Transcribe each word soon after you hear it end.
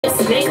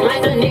snake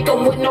like a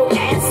nigga with no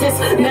asses.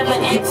 Never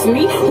ask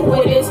me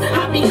who it is,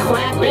 I be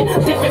clapping.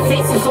 Different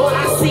faces, all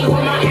I see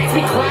when my ass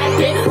be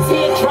clapping.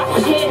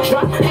 Head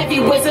drop, heavy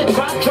wizard,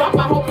 drop.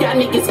 I hope y'all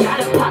niggas got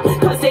a pop,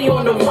 cause they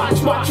on the watch.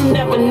 You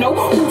never know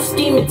who's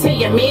scheming till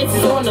your mans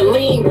is on the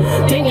lean.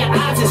 Then your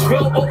eyes is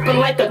real open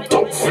like a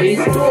dope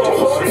fiend. Do a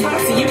whole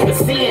time so you can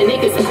see a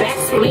nigga's back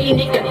spleen.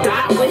 Nigga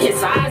die with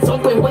his eyes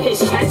open with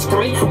his chest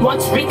screen.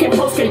 Once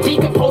recompose can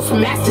decompose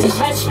master's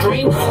chest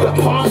stream. The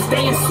palm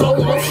stay in slow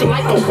motion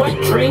like a wet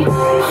dream.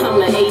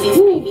 I'm an 80s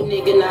baby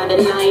nigga, not a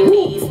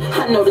 90s.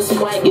 I know the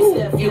swag is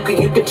stuff, you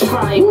could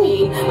try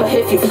me. But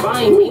if you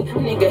find me,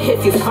 nigga,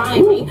 if you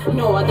find me,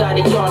 no, I got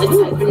it, y'all the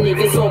type of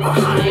niggas all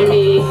behind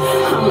me.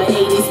 I'm an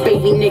 80s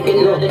baby nigga,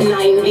 not a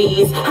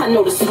 90s. I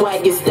know the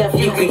swag is stuff,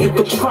 you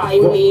could try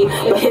me.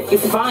 But if you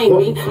find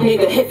me,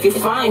 nigga, if you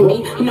find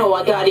me, no,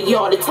 I got it,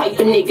 y'all the type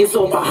of niggas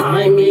all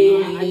behind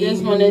me. I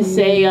just want to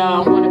say,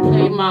 I want to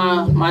play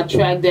my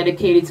track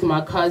dedicated to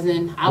my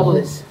cousin. I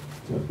was,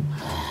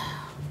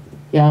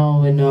 y'all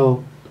don't even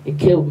know. It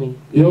killed me.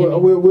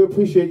 We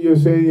appreciate you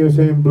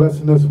saying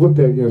blessing us with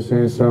that,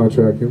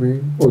 soundtrack, you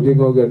mean? Or you're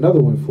going to get another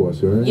one for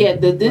us, right? Yeah,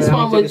 this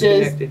one was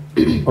just...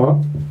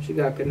 She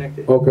got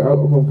connected. Okay,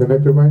 I'm going to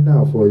connect it right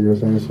now for you,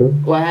 sir.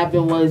 What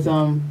happened was,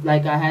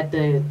 like I had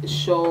to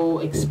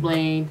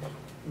explain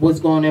what's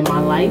going on in my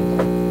life.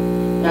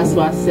 That's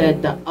why I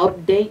said the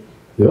update.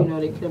 Yep. You know,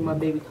 they killed my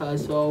baby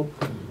cuz. So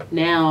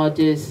now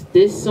this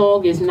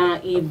song is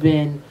not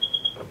even...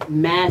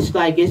 mashed,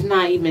 like it's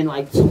not even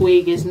like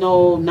twig, it's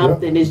no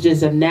nothing. It's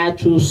just a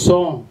natural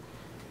song,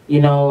 you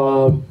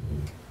know.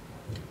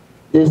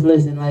 Just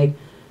listen, like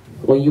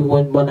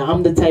when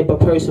I'm the type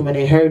of person, when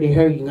they hurt, you're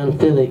gonna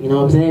feel it, you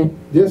know what I'm saying?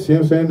 Yes, you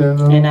know what I'm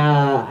saying. And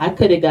I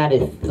could have got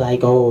it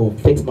like, oh,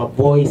 fix my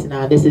voice.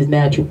 Now this is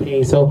natural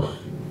pain. So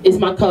it's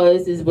my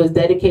cuz. This was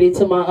dedicated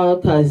to my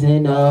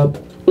cousin.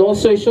 Long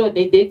story short,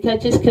 they did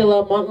catch his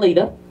killer a month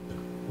later.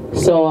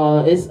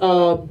 So it's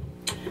called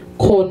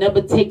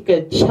Never Take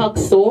a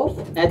Chucks Off.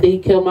 After he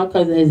killed my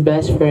cousin, his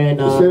best friend.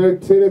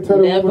 Say that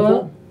title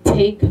Never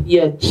Take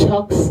Your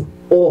Chucks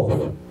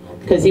Off.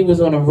 Because he was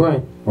on a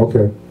run.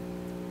 Okay.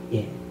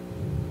 Yeah.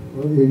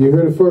 Well, you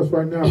heard it first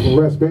right now from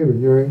Rest Baby,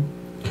 you ain't?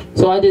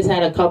 So I just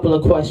had a couple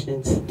of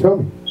questions. Tell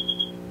me.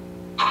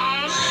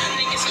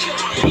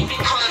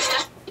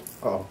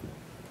 Oh.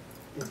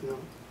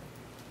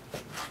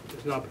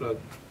 It's not plugged.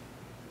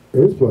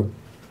 It is plugged.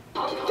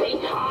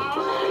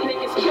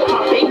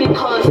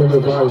 Turn the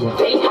volume up.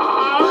 Check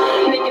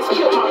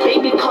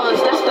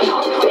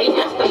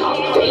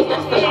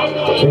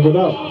it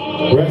out.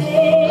 Rest.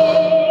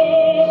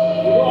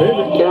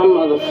 Baby. Y'all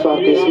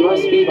motherfuckers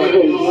must be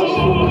crazy.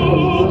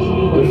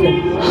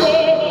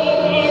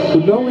 You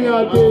know me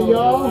out there,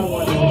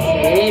 y'all.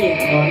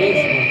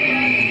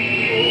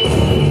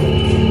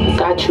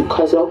 Got you,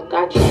 cuzzo.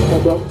 Got you,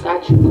 cuzzo.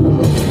 Got you,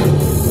 cuzzo.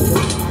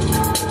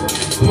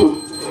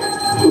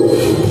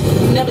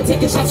 Never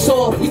take a chucks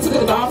off. We took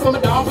a dom from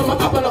a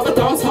couple of a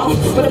dom's home.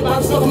 But a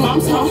bounce from a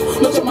mom's home.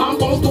 What your mom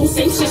gon' do,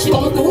 same shit she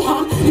gon' do,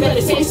 huh? You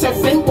better say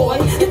surfing, boy.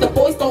 If the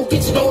boys don't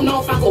get you, don't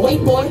know if I can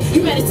wait, boy.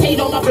 You meditate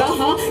on my blood,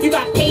 huh? You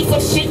got paid for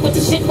shit, but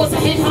the shit was a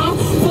hit, huh?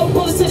 4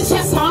 bullets to the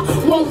chest, huh?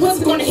 One was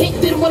gonna hit,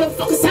 didn't wanna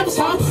fucking savage,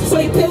 huh? So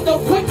you peeled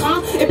up quick,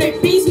 huh? If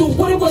babies knew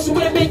what it was, you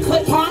would've been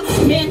clipped, huh?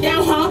 Man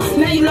down, huh?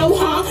 Now you low,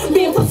 huh?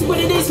 Being pussy what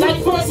it is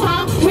like first,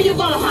 huh? Where you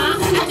going, huh?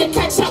 I can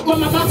catch up when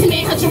my bounty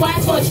man cut your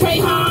ass for a tray,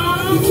 huh?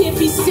 You can't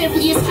be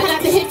serious. I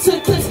got the hit to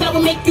the clips that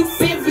will make you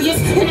furious.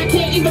 And I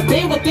can't even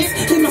deal with this.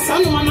 Cause my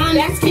son on my mind,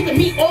 that's keeping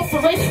me off for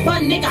it.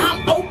 But nigga,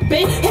 I'm open.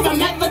 If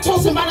I'm ever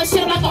chosen by the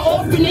shit like an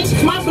orphanage,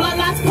 my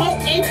bloodline's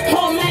potent.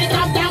 Automatic,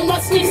 I'm down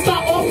once niggas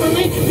start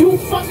offering. You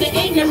fucking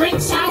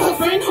ignorant childhood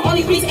friend.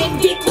 Only reason ain't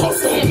get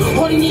close to him.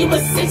 All he need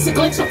was 6 to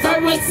glitch. A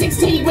third rate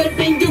 16 would've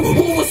been you.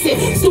 Who was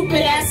it?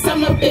 Stupid ass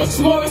summer bitch.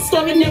 More a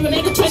story, never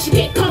make a choice, you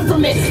can't come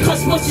from it.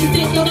 Cause what you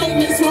did, no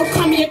niggas won't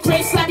come in your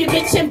crib, slap your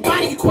bitch and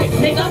body you quick,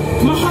 nigga.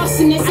 My heart's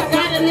in this, I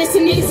gotta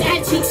listen, niggas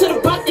add you to the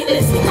bucket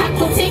list. I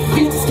gon' take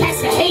you, this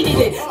cast hated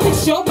it.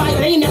 Cause your body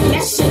ain't up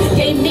that shit.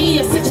 Gave me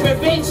a sense of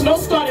revenge, no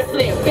started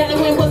flare. Gotta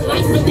win with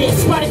life with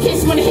this. Spot a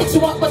kiss wanna hit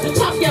you up, but the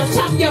chop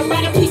your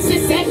right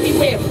pieces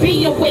everywhere.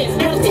 Be aware,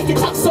 never take the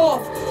chucks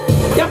off.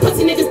 Y'all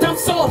pussy niggas dump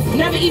soft.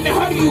 Never even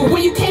heard of you.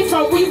 Where you came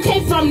from,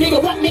 nigga?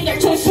 What made that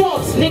choice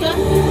yours, nigga?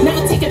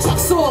 Never take a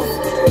chucks off.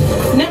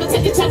 Never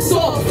take a chucks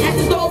off. At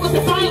the door with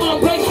the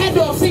firearm, break head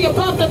off. See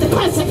above, let the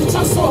gun take the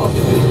chucks off.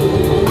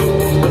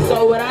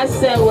 So what I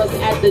said was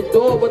at the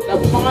door with the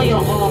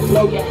firearm,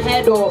 blow your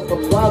head off.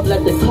 Above,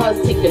 let the cuz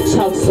take the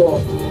chucks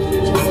off.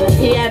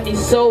 He had me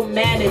so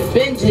mad and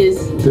binges.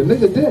 The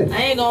nigga did. I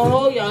ain't gonna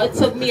hold y'all. It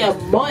took me a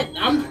month.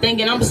 I'm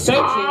thinking I'm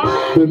searching.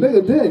 The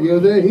nigga did. You know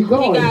that he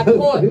gone. He got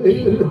caught.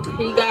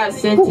 He got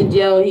sent to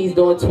jail. He's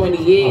doing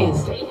 20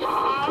 years.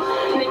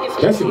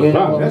 That shit was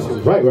right. That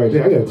shit's right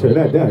there. I gotta turn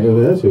that down. Yo,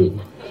 that shit.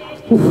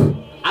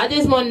 I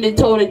just wanted to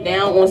tone it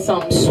down on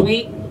something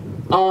sweet.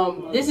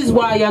 This is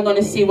why y'all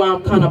gonna see why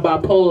I'm kind of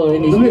bipolar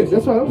in this. Yeah,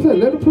 that's what I'm saying.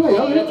 Let it play.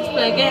 Let it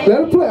play again.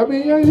 Let it play. I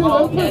mean, yeah,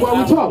 let it play while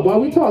we talk. While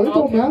we talk, it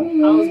don't matter.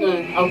 I was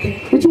gonna. Okay.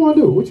 What you want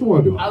to do? What you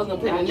want to do? I was gonna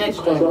play the next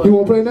joint. You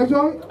want to play the next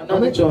joint?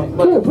 Another joint.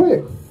 Play it. Play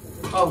it.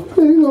 Oh.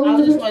 Yeah, you know,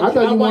 I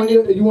thought you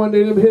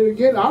wanted him to hit it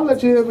again. I'll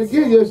let you hit him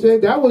again. You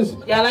said that was.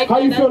 Yeah, like how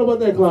that, you feel about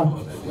that,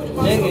 Clyde?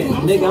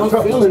 Nigga, I'm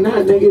feeling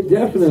that, nigga,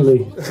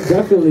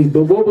 definitely.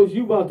 But what was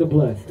you about to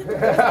play?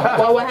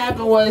 Well, what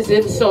happened was,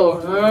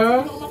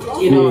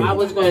 you know, I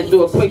was going to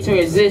do a quick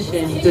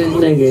transition to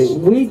this Nigga,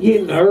 we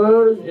getting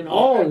herbs and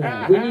all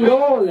that. We need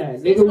all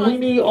that, nigga. We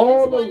need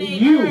all of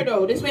you.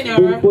 This ain't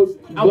her.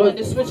 I wanted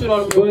to switch it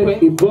on real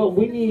quick. But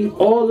we need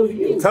all of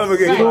you. Tell him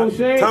again, you know what I'm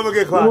saying? Tell him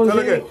again, Clyde. Tell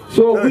him again.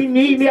 So we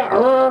need that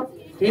herb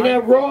and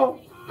that raw,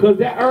 because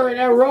that herb and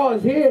that raw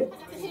is here.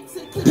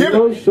 You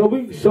know, so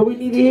we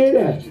need to hear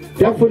that.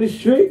 That's for the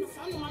street.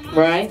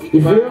 Right.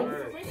 You feel?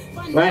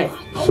 Right.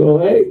 So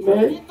hey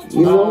man,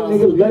 you know,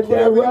 nigga, let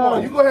that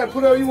ride. You go ahead,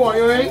 put whatever you want,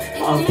 you know what I mean?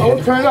 I want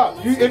to turn it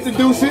up. You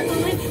introduce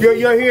it. You're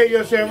here,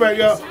 you're saying, right,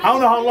 I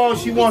don't know how long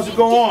she wants to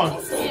go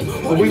on.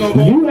 But we gonna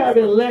go you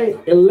haven't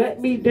let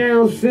me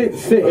down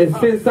since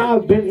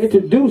I've been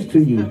introduced to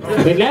you.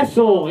 And that's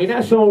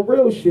on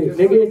real shit,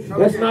 nigga.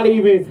 That's not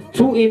even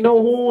tooting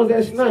no horns,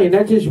 that's nothing.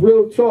 That's just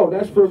real talk.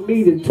 That's for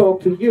me to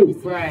talk to you.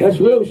 Right. That's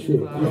real shit.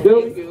 You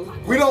feel me?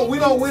 We don't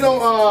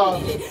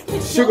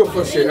sugar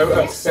for shit.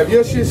 If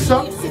your shit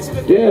sucks,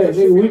 yeah,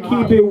 nigga, we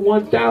keep it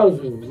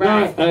 1,000.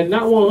 Not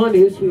 100.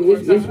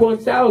 It's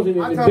 1,000 in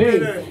the bank.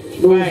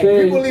 You know what I'm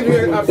saying? People leave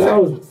here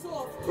upset.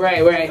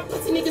 Right.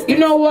 You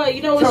know what?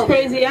 You know what's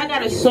crazy? I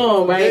got a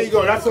song, right? There you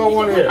go. That's all I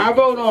want to hear. I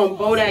wrote on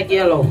Bodak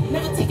Yellow.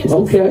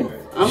 Okay.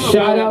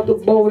 Shout out to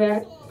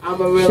Bodak. I'm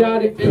a real. Shout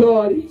out to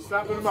Cardi.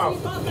 Slapping them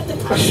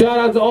out. Shout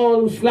out to all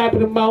them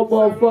slapping them out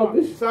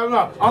motherfuckers. Slap them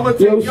out. I'm gonna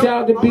take shout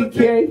out to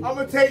BK. I'm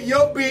gonna take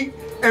your beat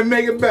and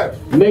make it better.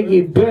 Make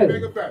it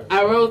better.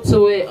 I wrote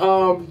to it.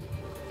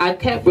 I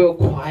kept real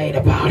quiet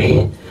about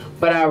it,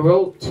 but I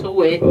wrote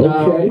to it.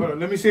 Okay.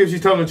 Let me see if she's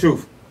telling the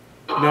truth.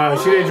 Nah,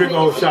 she didn't drink a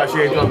whole shot. She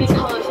ain't telling the truth.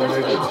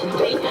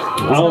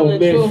 Oh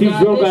man, she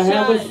drunk a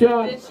half a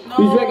shot. She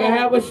drank a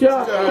half a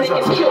shot. Here we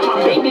go.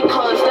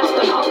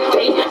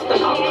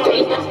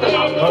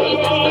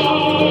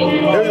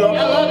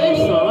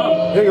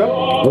 Here you go.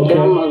 Okay.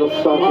 Y'all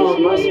motherfuckers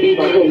must be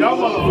crazy. Y'all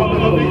motherfuckers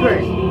must be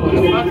crazy.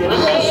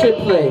 That shit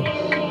play.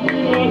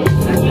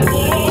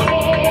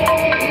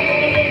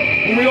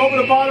 When we open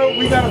the bottle,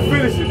 we gotta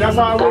finish it. That's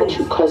how I roll. Got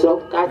you,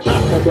 cuzzo. Got you,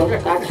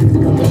 cuzzo. Got you.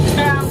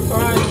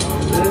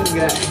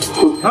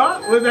 Huh?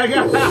 Where's that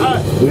guy?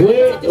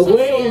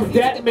 Where is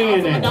that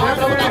man at?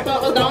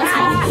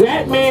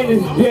 That man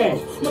is dead.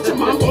 The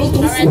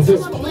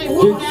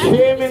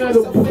chairman of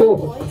the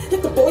board.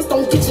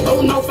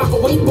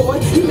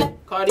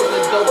 Cardi's a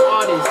dope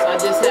artist. I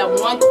just have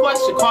one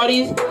question. Cardi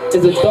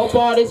is a dope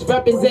artist.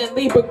 Represent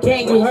Libra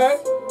Gang. You heard?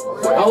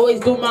 I always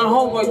do my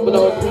homework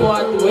before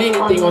I do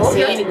anything or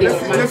say anything.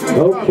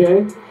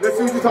 Okay. Let's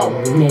see what you're talking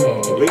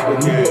about.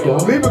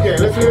 Libra Gang.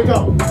 Let's see what you're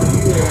talking about.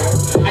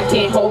 I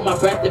can't hold my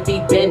breath to be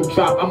bend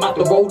drop. I'm about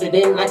to roll it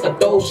in like a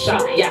dough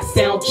shot. Yeah, I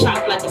sound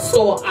chopped like a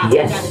store. I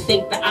gotta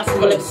think the I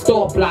smell like a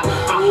store block.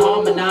 I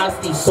harmonize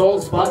these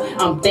songs, but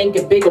I'm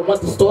thinking bigger once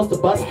the stores to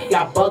bust.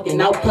 Got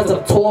bugging out cause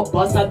of the tour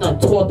bus. I done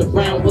toured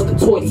around with the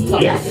toys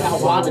tucked. Now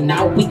wildin'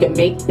 out, we can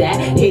make that.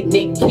 Hit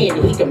Nick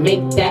Candy, he can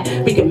make that.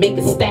 We can make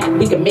a stack,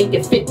 we can make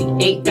it 50.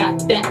 Ain't got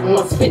that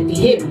once 50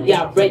 hit me.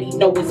 I already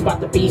know it's about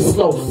to be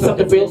slow.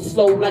 Something real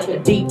slow like a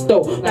deep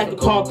throw. Like a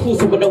car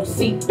cruising with no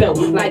seatbelt.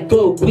 Like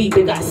good weed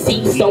that got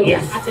seeds. So I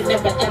can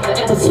never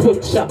ever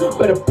switch up.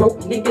 But a broke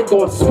nigga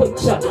gonna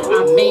switch up.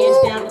 I'm man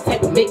down the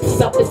type of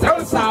mix up. It's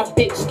like a side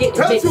bitch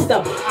getting mixed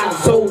up. I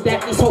sold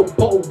that, this whole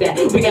bowl that.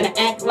 We gotta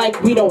act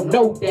like we don't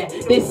know that.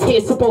 This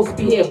here's supposed to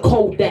be here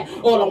cold that.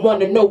 All I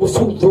wanna know is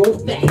who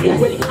drove that.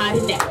 Where they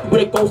hiding that?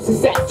 Where the ghost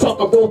is at? Talk,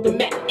 I roll the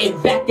mat and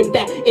vacuum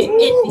that. And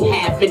empty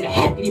half in the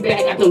happy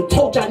bag. I done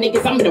told y'all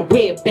niggas I'm in a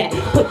weird bag.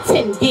 Put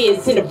 10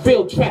 years in a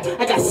real trap.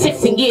 I got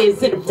 16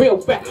 years in a real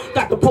rap.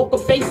 Got the poker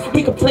face,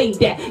 we can play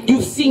that.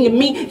 You seeing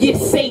me? Yeah,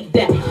 say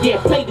that.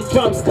 Yeah, play the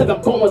drums cause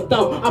I'm going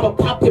dumb. I'ma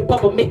pop your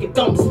bubble, make it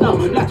gums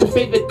numb. Not your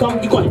favorite gum,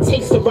 you gonna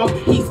taste the rum.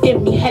 He's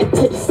giving me head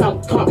to the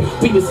sun come.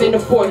 We was in the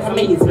forest, I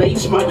made his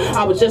lace run.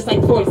 I was just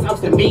like Forrest, I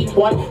was the main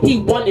one. He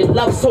wanted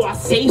love, so I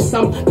saved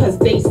some. Cause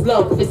they's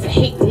love, it's a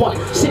hate one.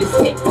 Shit is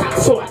TikTok,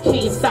 so I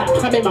can't stop.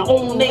 I'm in my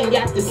own lane,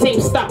 yeah, it's the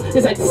same stop.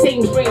 It's like the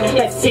same ring,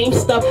 like the same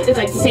stuff. It's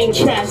like the same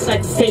trash,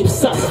 like the same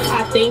stuff.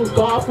 I thank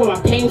God for my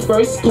pain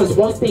first. Cause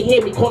once they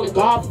hear me calling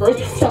God first.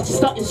 Stop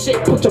stunting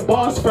shit, put your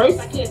bars first.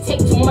 I can't take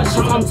too much,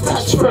 I'm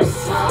touch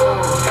first.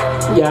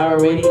 Y'all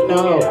already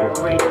know.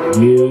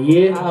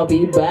 Yeah. I'll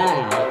be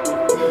back.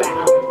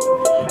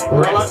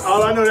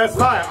 All I know, that's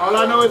fire. All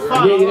I know is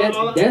fire.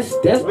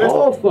 Nigga, that's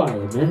all fire,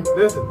 man.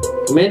 Listen.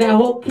 Man, that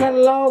whole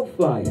catalog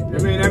fire. I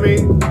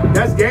mean,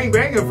 that's gang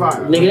banging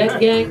fire. Nigga, that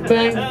gang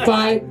bang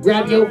fire.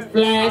 Grab your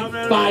flag,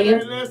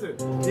 fire. Listen,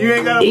 you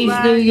ain't got a East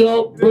flag. New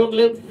York,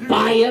 Brooklyn,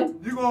 fire.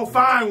 You gonna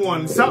find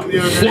one, something. You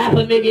know Slap a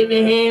nigga in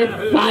the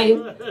head,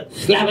 fire.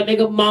 Slap a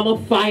nigga mama,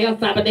 fire.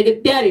 Slap a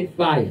nigga daddy,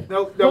 fire.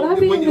 No,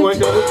 when you made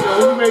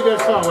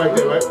that song right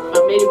there, right?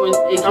 I made it when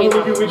it I came mean,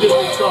 out. when you did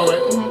this song,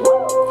 right?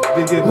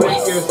 Did you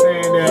think you're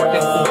saying that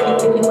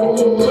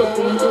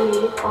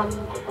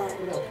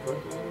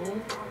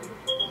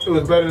it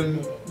was better than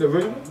the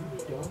original?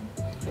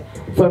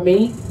 For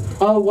me?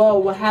 Oh, well,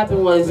 what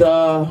happened was,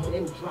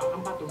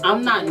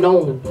 I'm not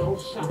known,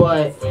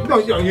 but... No,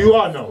 you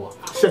are known.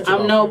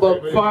 I'm known,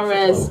 but far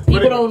as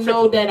people don't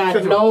know that I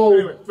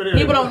know,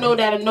 people don't know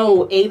that I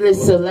know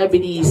A-list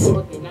celebrities,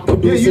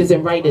 producers,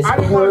 and writers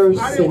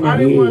personally. I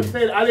didn't want to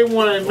say that. I didn't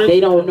want to admit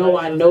They don't know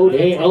I know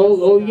them.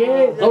 Oh,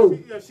 yeah.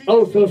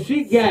 Oh, so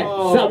she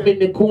got something in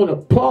the corner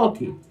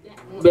pocket.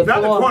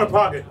 not the corner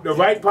pocket, the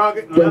right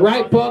pocket. The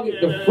right pocket,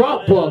 the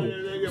front pocket.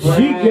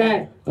 She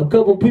got a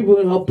couple people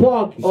in her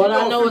pocket. All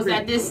I know is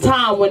at this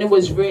time when it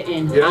was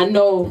written, I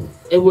know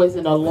it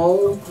wasn't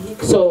alone.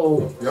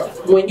 So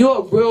when you're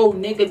a real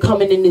nigga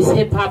coming in this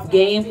hip hop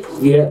game,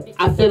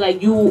 I feel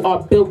like you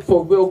are built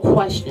for real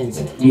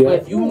questions. But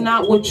if you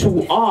not what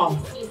you are,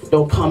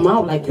 don't come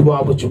out like you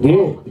are what you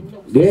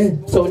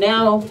are. So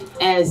now,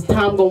 as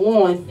time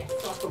go on,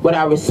 what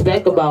I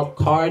respect about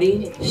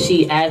Cardi,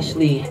 she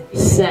actually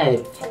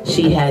said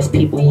she has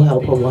people who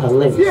help her with her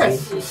lyrics.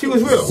 Yes, she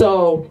was real.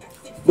 So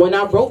when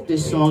I wrote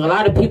this song, a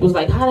lot of people's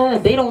like, how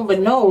they don't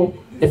even know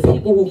the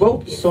people who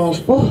wrote the songs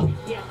for.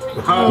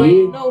 I don't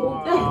even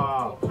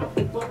know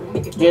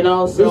who they. You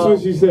know, so. Listen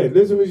what she said.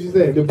 Listen what she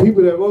said. The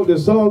people that wrote the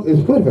song is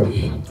with her.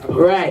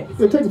 Right.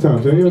 Yeah, take the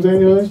time, son. You know what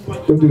I'm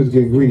saying? Them dudes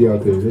getting greedy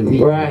out there.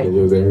 Right.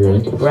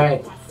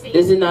 Right.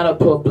 This is not a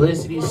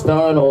publicity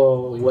stunt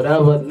or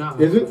whatever. Nah.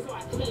 Is it?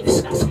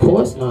 Of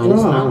course not.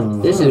 It's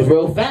not. This is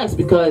real facts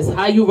because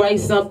how you write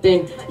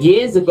something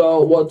years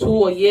ago or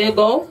 2 a year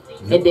ago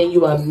and then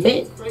you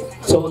admit,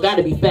 so it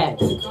gotta be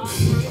facts.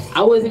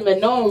 I wasn't even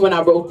known when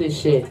I wrote this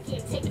shit.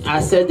 I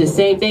said the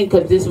same thing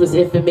because this was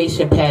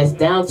information passed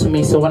down to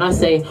me. So when I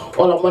say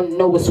all I want to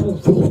know is who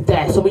wrote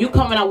that. So when you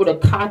coming out with a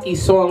cocky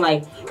song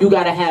like you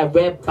gotta have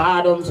red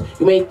bottoms,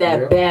 you ain't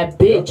that bad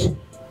bitch.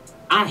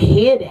 I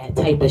hear that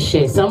type of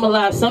shit.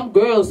 Some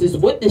girls is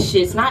with the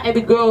shits. Not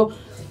every girl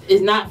is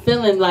not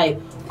feeling like,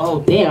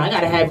 oh damn, I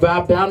gotta have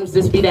red bottoms,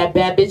 just be that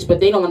bad bitch, but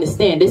they don't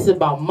understand. This is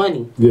about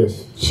money.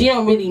 Yes. She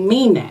don't really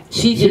mean that.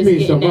 She just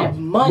getting that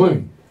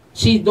money.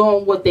 She's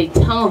doing what they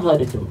telling her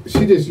to do.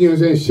 She just, you know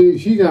what I'm saying,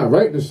 she's not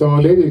writing the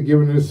song, they just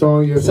giving her the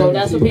song. You know so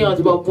that's what people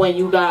about when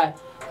you got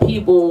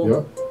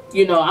people,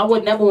 you know, I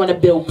would never want to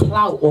build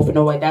clout off of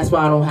nobody. That's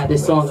why I don't have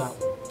this song out.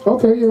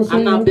 Okay, you know what I'm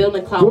saying? I'm not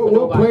building clout for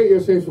we'll play it, you're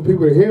saying, for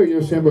people to hear it,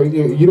 you're saying, but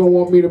you don't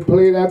want me to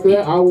play it after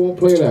that? I won't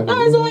play it after that.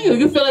 No, it's on you.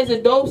 You feel like it's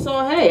a dope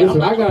song? Hey, listen,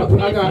 I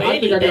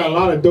think I got a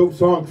lot of dope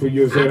songs for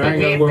you, saying. I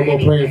ain't got to worry about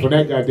playing for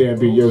that goddamn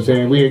beat, you know what I'm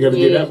saying? We ain't got to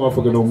give that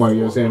motherfucker no money,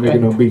 you know what I'm saying?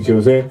 Making no beat, you know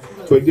what I'm saying?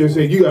 But you're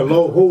saying you got a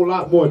whole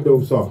lot more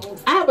dope songs.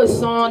 I have a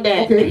song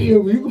that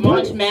you can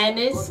March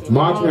Madness.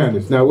 March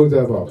Madness. Now, what's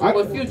that about?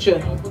 With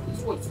Future.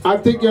 I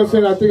think you're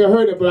saying, I think I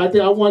heard it, but I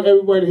think I want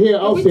everybody to hear.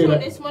 I'll say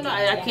that. This one,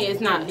 I can't,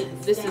 it's not.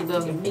 This is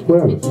the.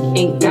 Whatever.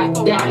 Ain't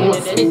got that one.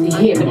 This is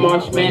here. The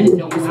March Madness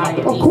don't high.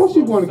 Of course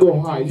you want to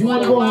go high. You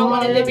want to go high? I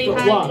wanted to be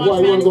high. Why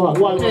you want to go high?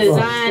 Why? Because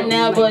I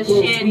never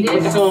shared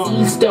this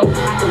song. Still, I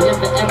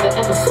never,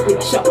 ever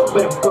switch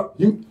up.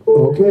 You,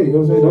 okay, you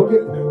know what I'm saying? Don't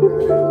get...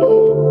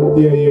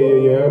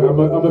 Yeah. I'm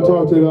going to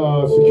talk to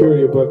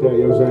security about that,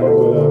 you know what I'm saying?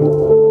 But,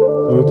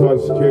 I'm going to talk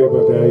to security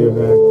about that, you know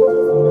what I'm saying?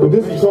 But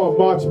this is called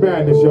March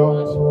Madness,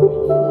 y'all.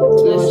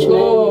 Let's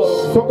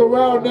go. Fuck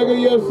around, nigga,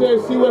 you know what I'm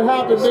saying? See what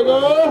happens,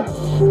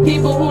 nigga.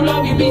 People who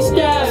love you be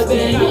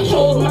stabbing. I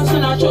chose my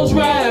son, I chose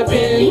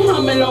rapping.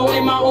 I'm alone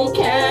in my own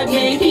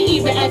cabinet. He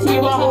even asked me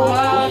what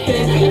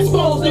happened.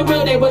 Exposed the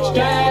real, they was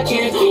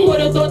dragging.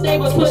 Would've thought they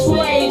was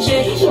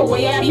persuasion. The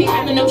way I be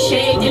having them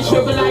shaking,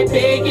 shrivel like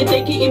bacon,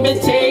 they can't even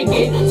take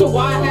it. So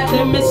why have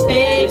them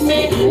mistakes,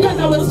 man? Cause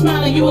I was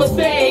smiling, you was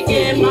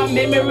faking. My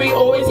memory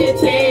always hit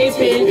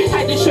taping.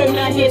 Had to show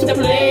not here to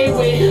play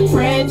with.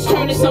 Friends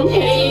turning some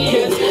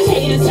haters.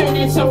 Haters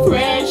turning some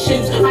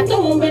friendships. I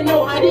don't even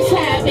know how this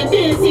happened.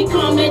 Didn't see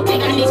coming,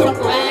 think I need some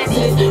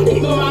glasses.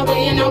 Leaving my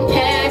way and I'm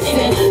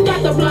passing.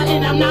 Got the blunt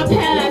and I'm not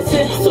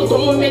passing. So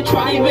don't even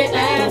try even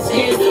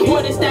asking.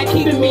 What is that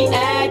keeping me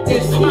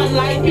active? My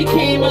life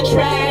became a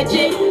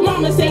tragic.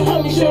 Mama said,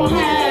 homie, you don't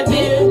have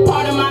it.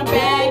 Part of my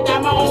bag,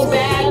 got my own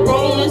bag.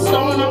 Rolling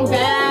Stone, I'm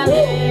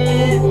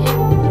valid.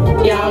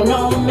 Y'all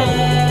know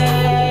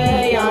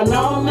me. Y'all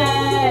know me.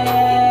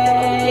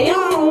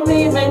 Y'all don't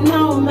even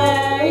know me.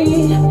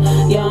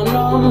 Y'all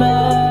know me.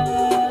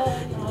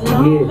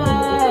 Y'all know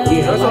me.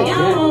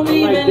 Y'all don't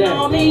even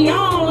know me.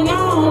 Y'all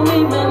don't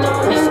even know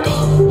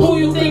me. Who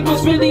you think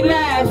was really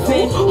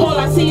laughing? All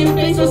I see in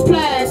face was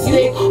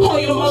plastic. All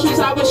your emotions,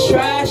 I was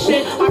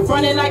trashing. I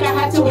fronted like I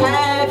had to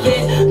have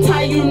it.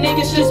 Tie you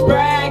niggas just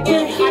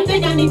bragging. I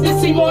think I need to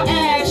see more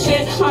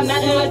action. I'm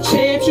not in a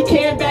chips, you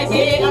can't back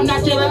it. I'm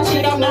not your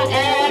shit, I'm not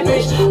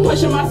average.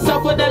 Pushing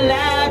myself with the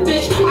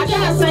lavish. I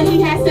got a son,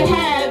 he has to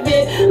have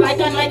it. Like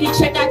a Nike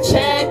check, I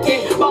check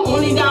it. But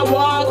only got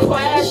one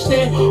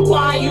question.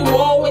 Why you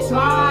always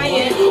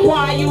lying?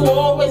 Why you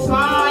always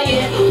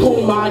lying?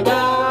 Oh my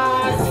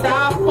God,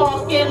 stop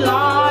fucking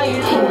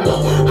lying.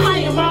 I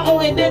am my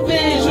own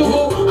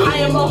individual. I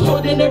am a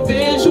whole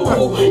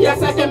individual.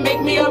 Yes, I can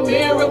make me a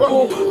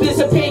miracle.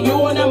 Disappear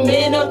you in a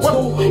minute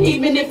or two.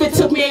 Even if it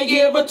took me a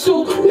year or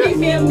two. Give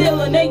me a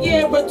meal in a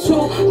year or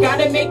two.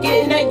 Gotta make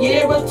it in a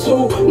year or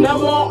two. No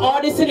more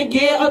artists in a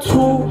year or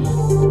two.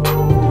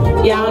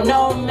 Y'all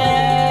know me.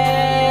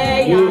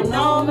 Y'all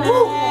know me.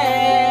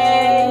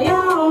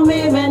 Y'all don't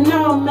even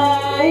know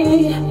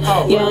me.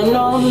 Y'all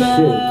know me.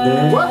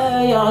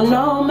 Y'all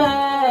know me.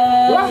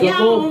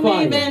 Y'all don't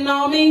even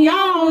know me.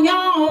 Y'all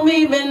don't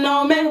even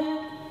know me.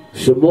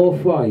 Some more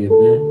fire,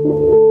 man.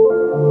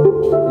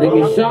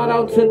 Nigga, shout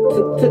out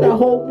to the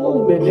whole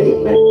movement,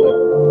 nigga, man.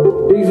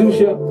 Bigzu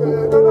Show.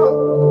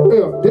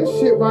 No. This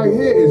shit right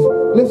here is,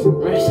 listen,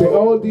 to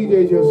all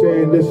DJs you're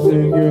saying,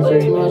 listening, you're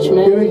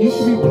saying, you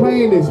should be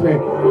playing this,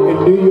 man. In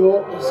New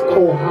York,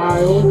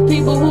 Ohio,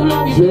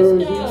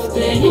 Jersey,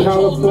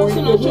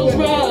 California.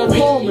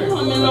 Come on, man.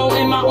 I'm alone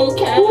in my own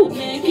cabin.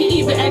 He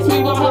even asked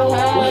me what I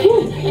had.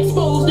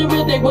 Exposed the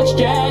real they was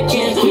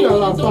jacking. We got a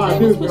lot of fine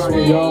news around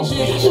here, y'all.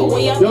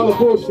 Y'all are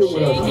bullshit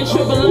with us.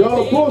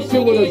 Y'all are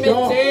bullshit with us,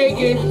 y'all.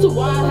 So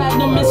why I had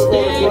the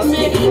mistakes,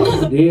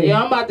 man?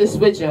 Yeah, I'm about to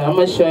switch it. I'm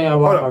gonna show y'all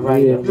what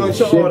right here.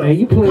 Shit, man,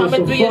 you playing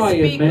some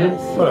fire, man.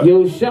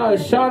 Yo,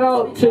 shout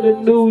out to the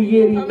new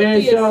Yeti,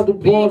 man. Shout out to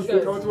Boston.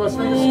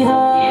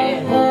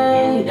 Yeah.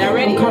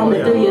 I'm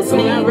coming through your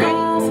sneakers.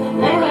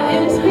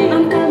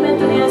 I'm coming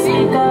through your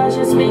sneakers.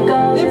 Your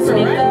sneakers. Your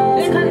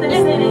sneakers. Cause they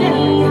say they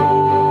need her.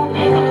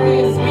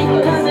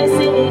 Cause they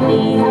say they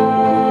need her.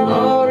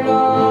 Oh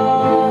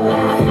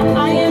Lord,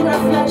 I am a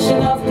reflection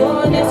of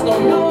goodness.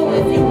 Don't know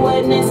if you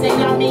witness. They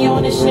got me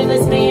on the shit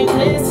list being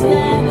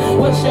listening.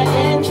 What's your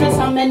interest?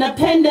 I'm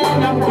independent.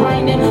 I'm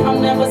grinding.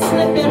 I'm never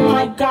slipping.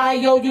 My guy,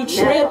 yo, you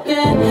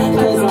tripping.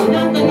 Cause I'm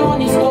knocking on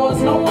these doors.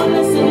 No one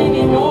listen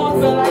anymore.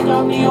 Feel like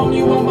I'm the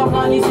only one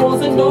behind these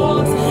walls and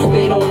doors.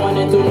 They don't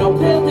wanna do no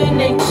building.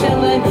 They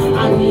chillin'.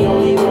 I'm the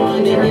only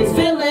one in this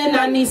villain.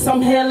 I need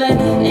some healing.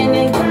 And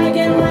they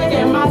bragging right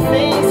in my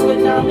face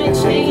with diamond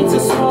chains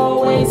and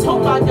small ways.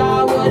 Hope I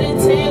got what it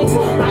takes.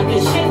 I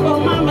can shape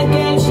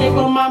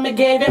what mama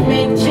gave and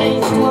make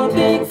change to a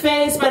big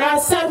face. But I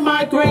set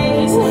my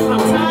grace. I'm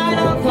tired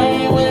of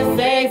playing with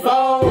faith,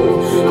 oh.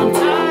 I'm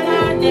tired,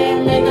 I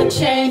didn't make a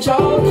change,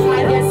 oh.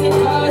 I guess it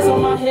cause all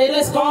my hit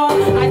is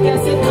gone. I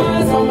guess it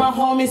cause all my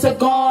homies are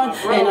gone.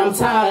 And I'm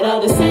tired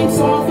of the same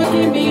song.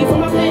 Forgive me for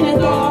my pain and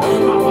dog.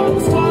 My heart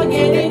was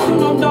target, they do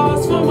no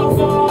dogs for my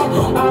fall.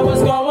 I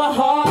was going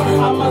hard,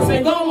 I must be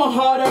going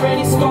hard,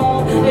 already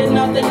scored. There's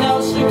nothing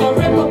else you can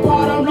rip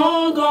apart, I'm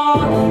long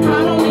gone.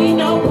 I don't need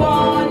no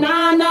bond,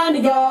 nah, none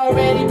of y'all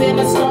already been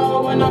a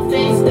star. When I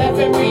face death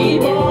and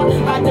reborn,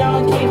 I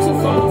done came too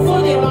far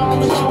for the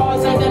alarm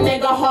charge. Like a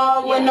nigga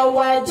hard with no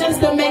way just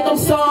to make them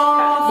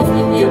soft.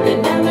 You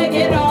can never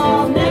get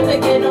off, never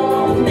get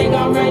off. Think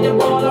I'm ready to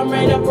ball, I'm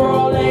ready to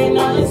brawl, ain't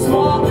nothing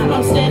small.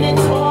 I'm standing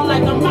tall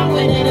like a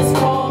mountain and it's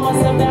cold. Must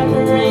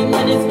evaporate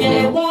when it's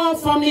getting warm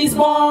from these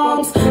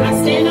bombs. I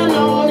stand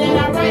alone and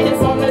I write it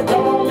from the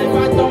dome. If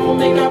I don't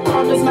make a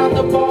promise, not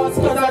the boss,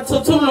 cause I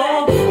took too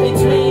long.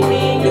 Between me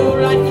and you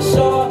like the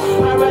shore,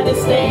 I'd rather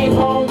stay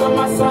home with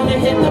my son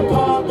and hit the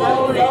park.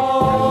 Oh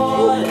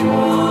Lord,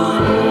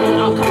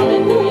 I'm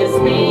coming through your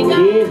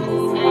speakers.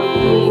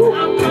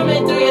 I'm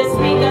coming through your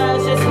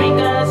speakers, your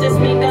speakers, your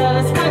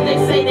speakers. Cause they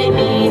say they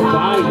need her.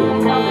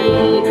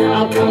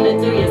 I'm coming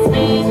through your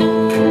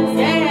speakers.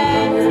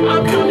 Yeah,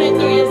 I'm coming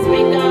through your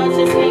speakers,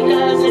 your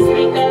speakers, your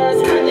speakers.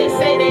 Cause they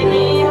say they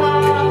need her.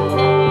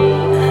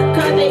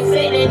 Cause they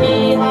say they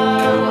need her.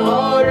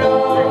 Oh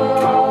Lord.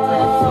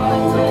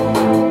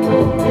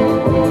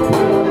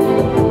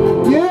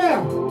 Yeah,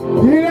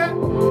 you hear that?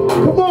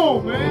 Come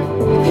on, man.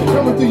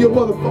 Coming through your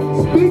motherfucking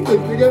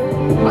speakers, nigga.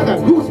 I got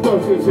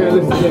goosebumps here,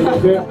 listen to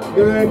that.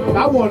 You know,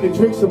 I wanted to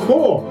drink some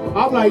more.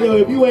 I'm like, yo,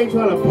 if you ain't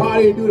trying to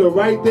party and do the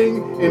right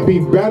thing and be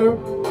better,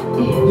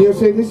 you know what I'm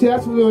saying?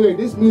 That's what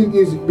this music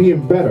is,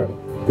 being better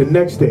the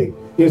next day. You know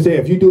what I'm saying?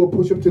 If you do a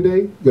push-up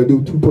today, you gotta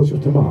do 2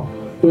 push-ups tomorrow.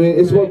 I mean,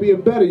 it's about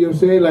being better, you know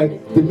what I'm saying?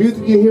 Like, the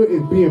music you hear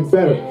is being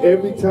better.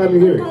 Every time you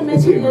hear it,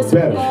 it's getting better,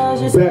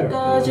 better,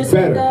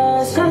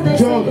 better.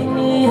 Stronger.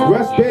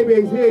 Rest Baby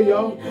is here,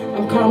 y'all.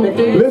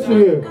 Listen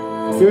here.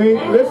 You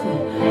ain't listen.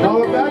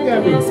 Holler back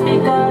at me. I'm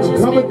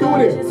coming through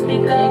this.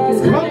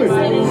 I'm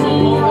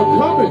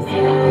coming.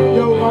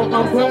 Yo,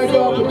 I'm glad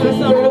y'all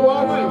participated.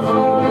 What's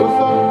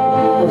up?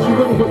 Oh, she's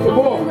looking for some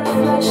more.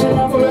 So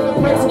let us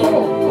play some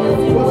more.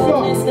 What's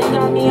up?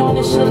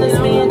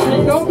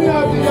 Don't be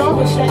out there, y'all.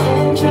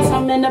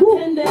 I'm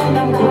independent,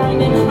 I'm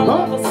grinding, I'm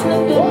never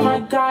slipping. My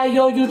guy,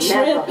 yo, you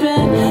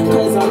trippin'.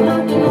 Cause I'm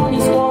knocking on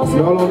these walls.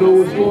 Y'all don't know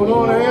what's going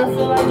on here?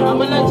 I'm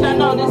gonna let y'all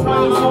know this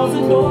my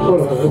closing door.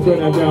 Hold on, let's turn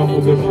that down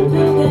for this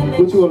shit.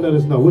 What you gonna let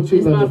us know? What you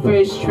It's let my us know?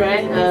 first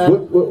track.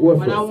 What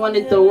When I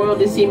wanted the world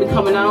to see me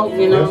coming out,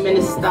 you know, I'm in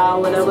the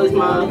style, whatever is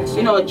my,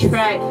 you know, a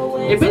track.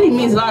 It really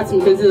means a lot to me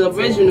because it's an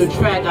original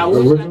track. I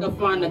wish I could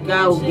find the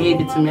guy who gave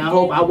it to me. I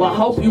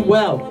hope you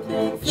well.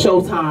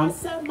 Showtime.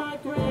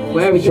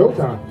 Wherever you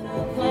Showtime.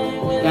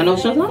 Y'all know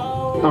Showtime?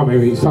 Oh,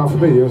 maybe it sounds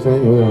familiar, you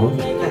know what I'm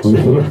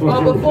saying?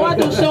 Well, before I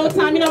do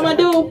Showtime, you know what I'm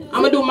gonna do?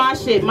 I'm gonna do my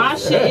shit. My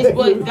shit is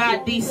what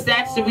got these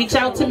stacks to reach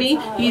out to me.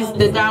 He's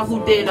the guy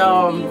who did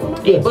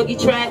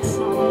Boogie Tracks,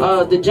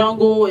 The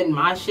Jungle, and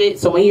my shit.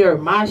 So when he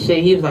heard my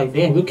shit, he was like,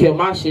 damn, you killed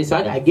my shit, so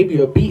I gotta give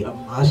you a beat of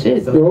my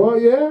shit. So, Oh,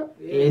 yeah?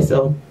 yeah,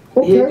 so.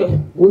 Okay.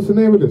 What's the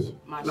name of this?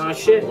 My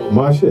shit.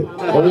 My shit.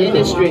 Oh,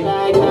 industry.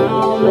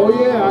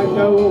 Oh, yeah, I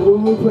know.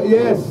 When we play.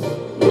 Yes.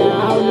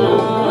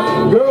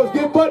 Girls,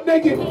 get butt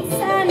naked.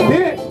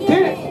 Dance,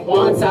 dance.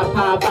 Once I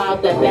pop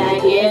out the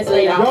bag, years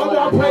later, Y'all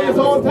not playing this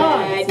all the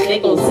time.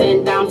 nickels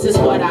and dimes is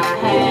what I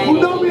had. Who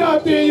know me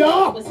out there,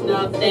 y'all? It's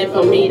nothing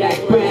for me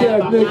to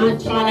grab. I'm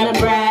not trying to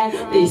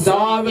brag. These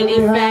are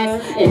really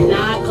facts, and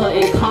I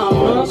couldn't come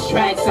on this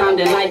track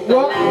sounding like the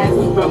last.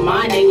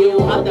 Reminding you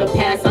of the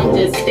past. I'm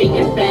just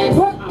stating facts.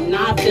 I'm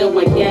not filled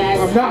with gas.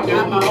 I'm not. I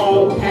got my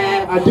own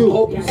path. I do.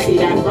 Hope you see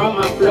that from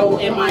my flow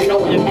and my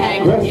no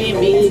impact. Compare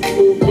me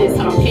to this,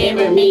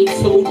 comparing me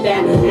to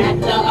that.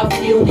 After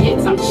a few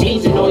hits, I'm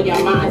changing all your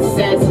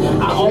mindsets.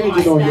 I own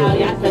my style,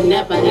 y'all can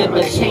never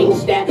ever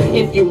change that.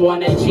 If you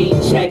want a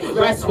G-check,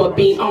 rest will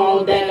be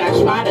on that.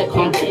 I try to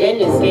come in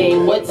this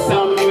game with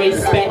some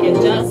respect, and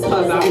just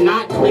cause I'm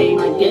not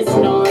claiming, gets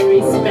no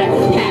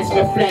respect. Past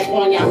reflect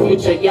on your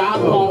future, y'all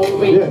gon'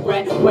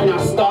 regret. When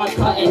I start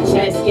cutting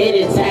checks, get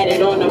it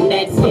tatted on them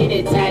necks, get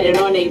it tatted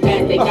on their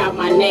back. They got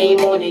my name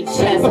on their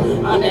chest.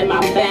 I'm in my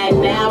bag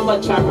now,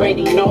 but y'all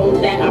already know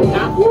that I'm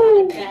not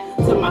going back.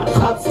 To my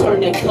cups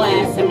turning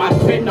glass and my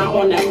print not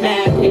on the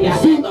map. Can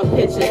y'all ever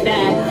picture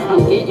that?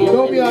 I'm getting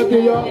Don't be out there,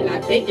 y'all. and I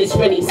think it's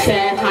really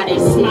sad how they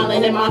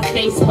smiling in my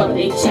face, but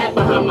they chat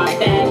behind my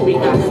back. We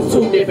got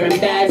two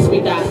different bags, we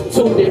got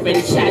two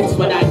different chats.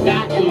 What I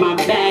got in my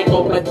bag,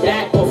 over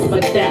that, over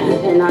that.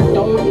 And I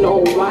don't know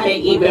why they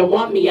even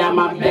want me out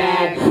my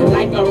bag.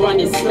 Like a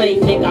running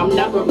slave, nigga, I'm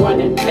never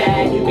running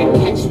back. You can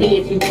catch me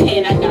if you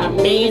can. I got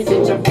mans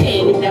in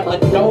Japan, you never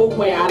know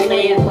where I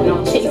land when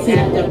I'm chasing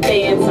after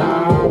bands.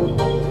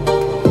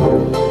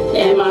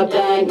 In my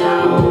bag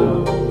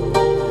now.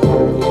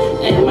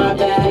 In my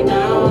bag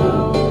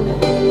now.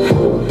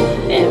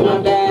 In my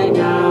bag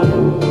now.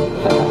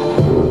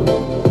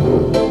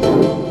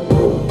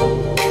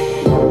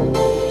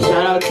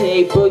 Shout out to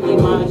A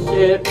Boogie, my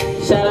shit.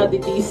 Shout out to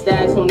D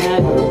Stacks on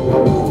that.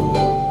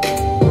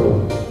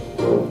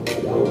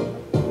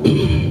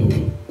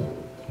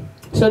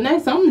 So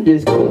next, I'm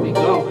just gonna be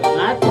going.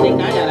 I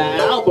think I got an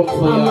album for you.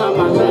 I'm on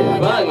my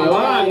bag.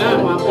 Why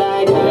not? My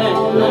bag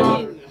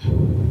now.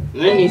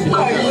 Let me see.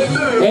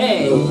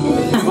 Hey,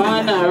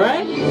 why not,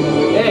 right?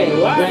 Hey,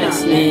 why not?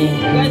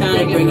 Time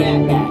to bring it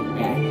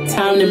back.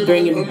 Time to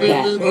bring it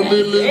back.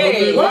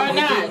 Hey, why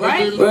not,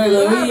 right?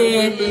 Yo,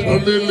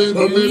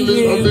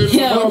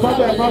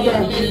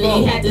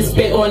 he had to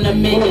spit on a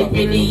minute,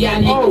 really.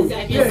 Y'all niggas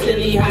acting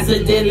silly. How's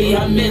a dilly?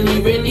 I'm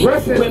Millie, really.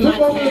 With my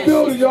cash,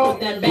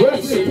 that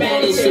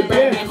bad shit,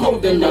 back,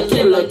 holding a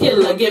killer,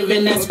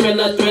 giving that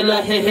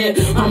thriller, hit.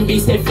 I'm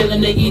beastin',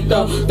 feeling the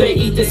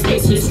ether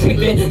space is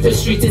creeping. The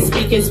streets is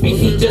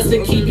speaking, just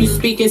to keep you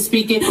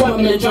speaking.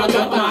 From the drop,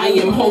 I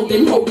am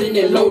holding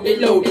and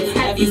loaded.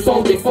 Have you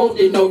folded,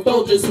 no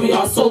soldiers, we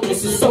are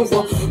soldiers, it's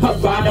over. Her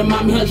bottom,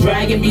 I'm here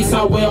dragging beats,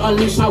 I will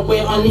unleash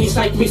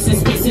like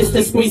Reese's Pieces.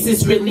 The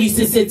squeezes,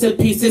 releases into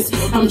pieces.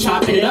 I'm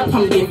chopping it up,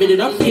 I'm giving it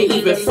up. Can't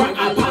even front,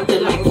 I popped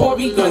it like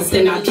Corey guns,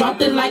 then I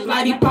dropped it like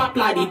lollipop.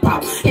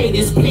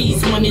 Haters,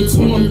 please, 1 and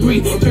 2 and 3,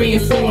 3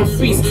 and 4 and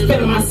freeze.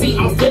 Feeling my seat,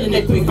 I'm feeling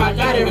the grief. I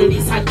gotta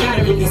release.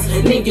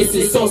 Niggas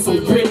is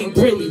awesome,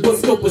 really.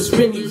 What's good was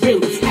really.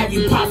 Have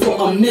you popped for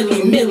a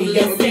milli?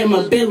 Your fam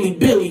a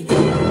Billy.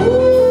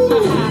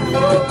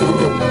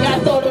 Y'all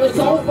thought it was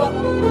over?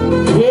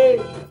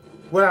 Yeah.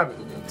 What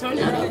happened? Turn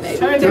that up,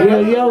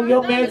 baby.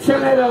 Yo, man,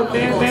 turn that up,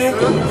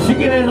 man. She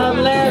getting her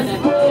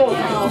last four.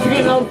 She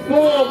getting her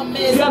four.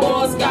 Miss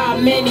Boss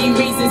got many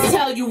reasons,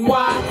 tell you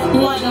why.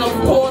 One, of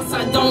course,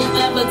 I don't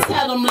ever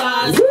tell them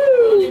lies.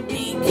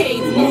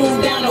 BK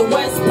moved down to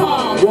West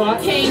Palm.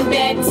 Came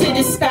back to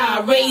the sky,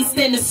 raised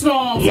in the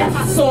slum.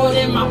 I saw it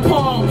in my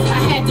palm, I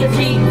had to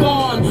read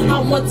born.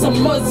 I went to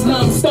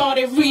Muslim,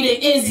 started reading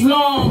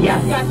Islam.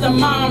 Got the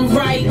mind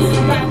right,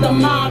 got the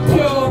mind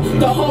pure.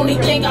 The only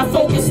thing I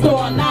focused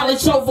on,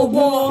 knowledge over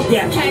war.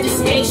 Had to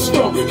stay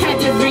strong, had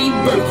to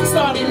rebirth.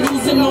 Started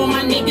losing all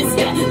my niggas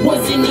that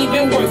wasn't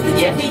even worth.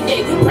 Every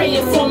day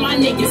praying for my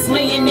niggas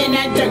laying in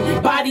that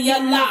dirt. Body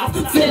alive,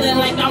 feeling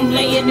like I'm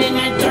laying in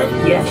that dirt.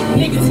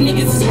 Niggas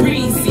is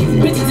greasy.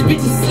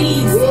 Bitches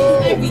easy.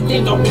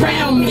 Everything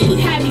around me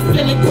had me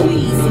feeling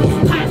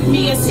queasy. Popped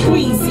me a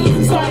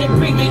squeezy. Started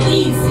breathing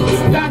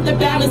easy. Got the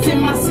balance in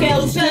my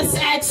scales, just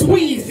act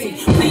Weezy.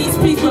 Please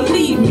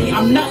believe me,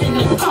 I'm nothing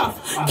to cuff.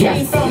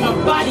 Came from a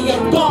body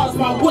of bars,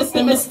 my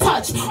wisdom is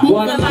touched.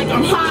 Moving like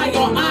I'm high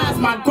on eyes,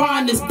 my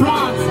grind is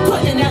blind.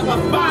 Couldn't ever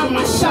find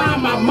my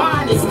shine, my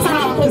mind is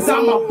time, cause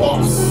I'm a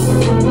boss.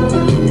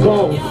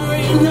 Go. You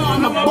already know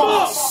I'm a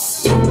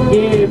boss.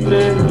 Yeah,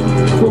 man.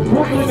 We're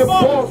Brooklyn the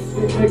boss,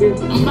 nigga.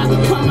 I'm about to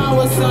come out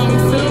with something,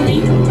 you feel me?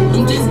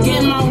 I'm just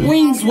getting my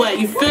wings wet,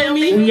 you feel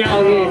me? We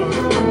out here.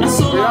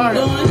 That's all I'm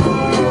doing.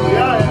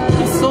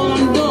 That's all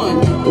I'm doing.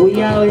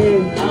 We out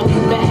here. I'll be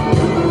back.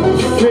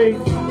 Straight.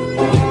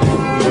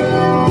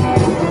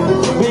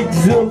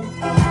 Bigzu.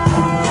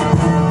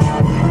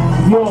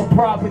 Your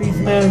properties,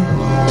 man.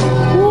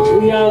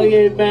 We out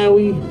here, man.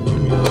 We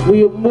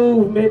a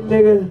movement,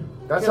 nigga.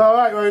 That's all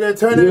right, right there.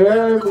 Turn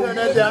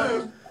that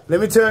down. Let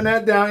me turn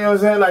that down, you know what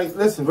I'm saying? Like,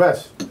 listen,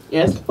 rest.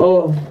 Yes.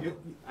 Oh,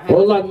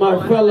 like my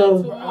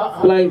fellow,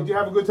 like, did you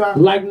have a good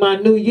time? Like my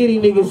new Yiddy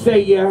nigga say,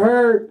 you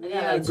heard? I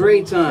had a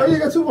great Oh, time. you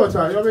got 2 more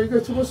times. You already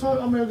got 2 more songs?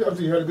 I mean,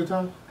 you had a good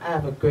time? I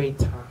have a great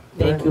time.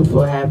 Thank you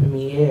for having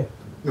me here.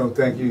 No,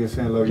 thank you. You're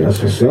saying love you.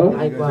 That's what's up.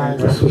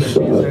 Likewise. That's what's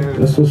up.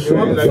 That's what's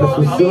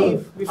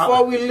up.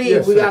 Before we leave,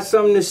 Yes, we sir. got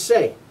something to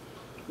say.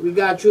 We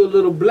got you a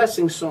little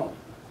blessing song.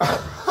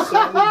 Something,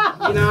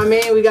 you know what I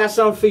mean? We got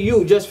something for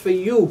you, just for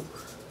you.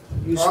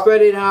 You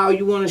spread it how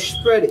you want to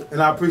spread it.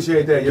 And I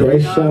appreciate that. You know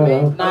Great what I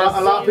mean? shout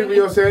A lot of people, you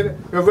know what I'm saying?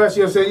 The rest,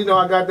 you know what I'm saying? You know,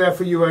 I got that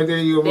for you right there.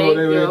 You Thank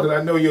know, you. because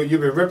I know you've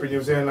been ripping, you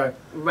know what I'm saying? Like,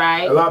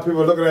 Right. a lot of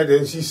people are looking at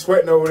this. She's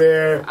sweating over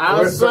there.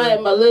 I'm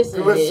sweating, but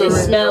listen, it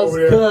smells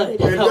good,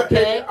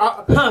 okay?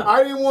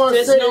 I didn't want to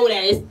Just say know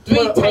that it's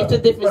 3 types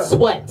of different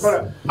sweats.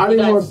 I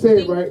didn't want to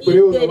say it right, but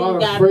there was a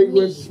lot of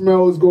fragrance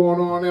smells going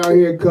on out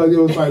here because it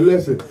was like,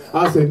 listen,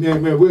 I said, yeah,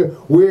 man,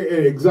 we're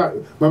at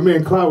exotic. My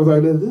man Clyde was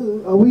like,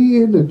 are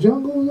we in the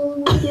jungle?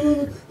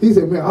 He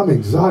said, man, I'm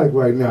exotic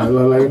right now.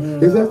 Like,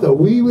 is that the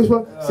weed which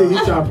one? See,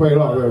 he's trying to play it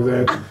off, you know what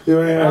I'm saying? You know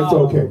what I'm saying? It's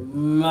okay.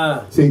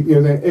 See, you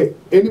know what I'm saying?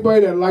 Hey, anybody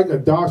that like a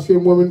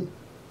dark-skinned woman,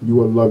 you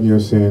will love, you know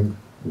what I'm saying,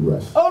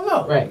 rest. Oh,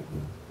 no. Right.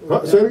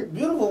 What, say it?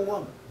 Beautiful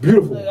woman.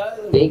 Beautiful.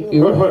 Thank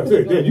you.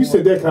 Yeah, you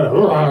said that kind of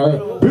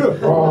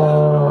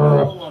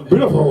beautiful.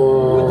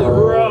 Beautiful. With the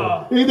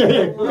raw.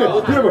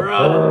 Beautiful.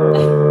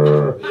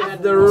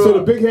 Had the raw. So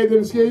the big head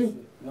didn't scare you?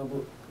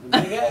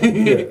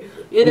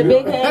 You're the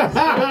big head?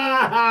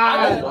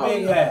 I got a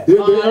big hat. Yeah,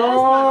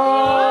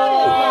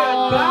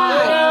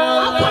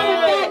 I'm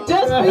coming back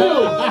just for you.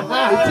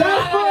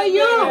 Just for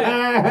you.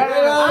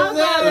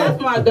 That's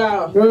my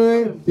dog.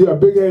 You got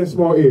big head and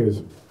small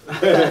ears. Me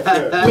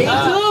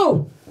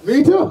too.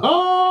 Me too.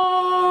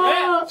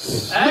 Oh,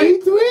 me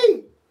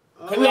too.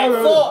 Connect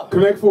 4.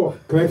 Connect 4.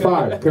 Connect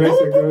 5. Connect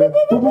 6.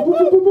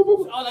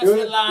 All that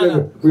shit line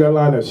up. We got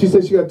line up. She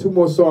said she got 2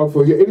 more songs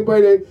for you.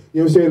 Anybody that, you know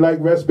what I'm saying, like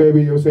Rest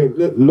Baby, you know what I'm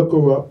saying, look her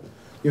up. You know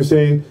what I'm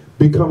saying,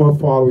 become a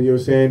follower, you know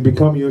what I'm saying,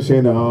 become, you know what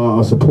I'm saying,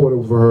 a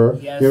supporter for her.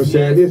 Yes, you know what I'm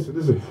saying,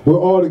 listen, we're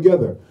all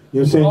together.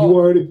 You know what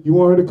I'm saying, you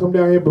want her to come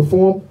down here and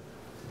perform?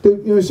 You know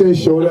what I'm saying,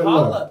 show that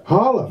love.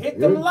 Holla. Hit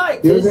them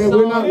likes. You know what I'm saying,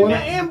 we're not, in the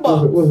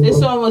inbox. This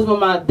song was when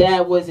my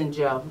dad was in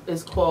jail.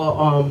 It's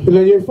called, And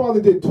then your father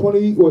did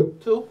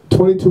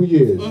 22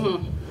 years.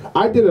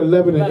 I did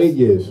 11 and 8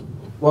 years.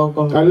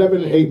 Welcome.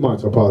 11 and 8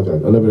 months, I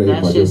apologize. 11 and 8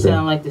 That months. shit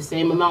sound like the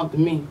same amount to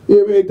me.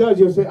 Yeah, it does.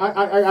 You know what I'm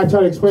saying? I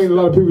try to explain to a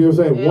lot of people, you know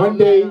what I'm saying? It One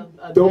day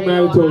don't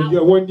matter or till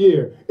hour. 1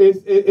 year.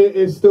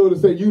 It's still the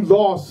same. You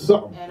lost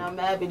something. And I'm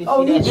happy to see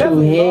Oh, you that you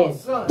definitely here.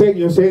 lost son. Thank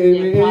you, you know what I'm saying?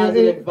 And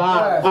positive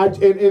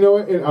vibes. And you know,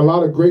 and a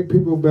lot of great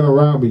people have been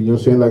around me, you know what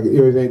I'm saying? Like, you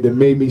know what I'm saying? That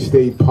made me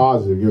stay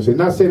positive, you know what I'm saying?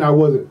 Not saying I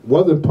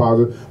wasn't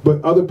positive,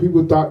 but other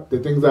people thought the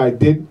things I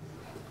did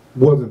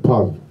wasn't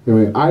positive. You know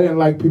what I mean? I didn't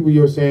like people,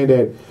 you know what I'm saying,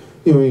 that,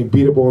 you know,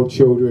 beat up on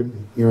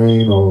children, you know what I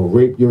mean, or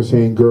rape, you know what I'm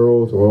saying,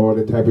 girls, or all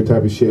that type of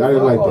shit. I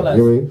didn't like that,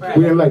 you know what I mean? Right.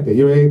 We didn't like that,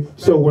 you know what I mean?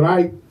 So when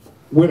I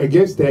went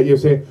against that, you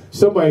know what I'm saying,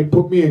 somebody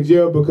put me in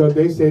jail because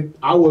they said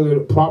I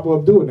wasn't proper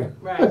of doing that.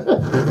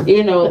 Right.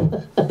 You know,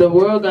 the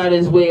world got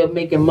its way of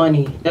making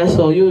money. That's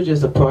all. You was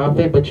just a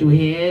prophet, but you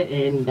here,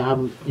 and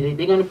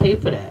they're gonna pay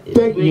for that.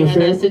 Thank you, We had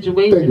Sam. that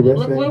situation. Thank you, man.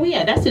 Look where we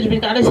at. That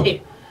situation got us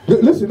here.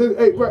 Listen,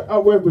 hey,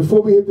 wait,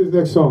 before we hit this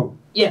next song,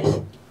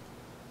 Yes.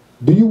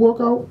 do you work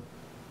out?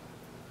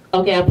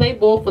 Okay, I played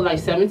ball for like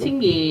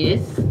 17 years.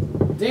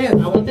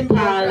 Damn, I went to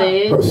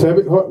college.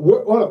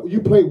 Hold up,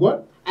 you play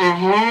what? I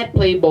had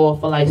played ball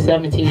for like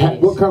 17 years.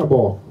 What kind of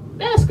ball?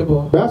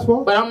 Basketball.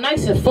 Basketball? But I'm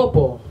nice in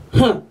football.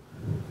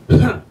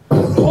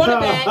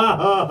 Quarterback,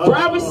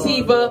 wide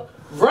receiver,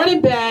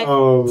 running back,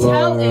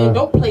 tell and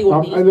don't play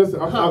with me.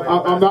 Listen, I'm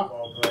not.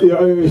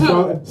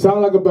 Yeah,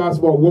 sound like a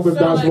basketball woman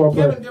Sound basketball like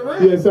player. Kevin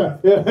Durant.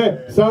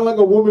 Yeah, sound like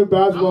a woman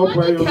basketball I'm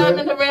player. like a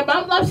Kevin Durant, but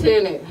I'm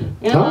left-handed it.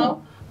 You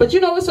know? But you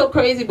know what's so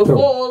crazy? Before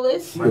all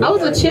this, I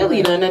was a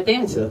cheerleader and a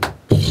dancer.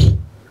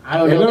 I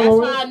don't Ain't know. nothing That's wrong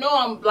why with I it? know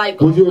I'm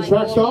like, Was you a like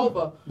track all star?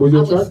 over. Was you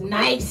a I was track-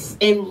 nice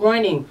in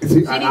running. See,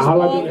 these all I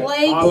long knew that.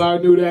 legs? All I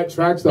knew that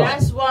track star.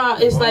 That's why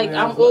it's like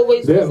I'm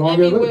always Yeah, was long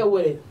everywhere legs.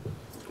 with it.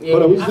 Yeah.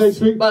 Hold on, what you say,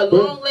 Sweet? But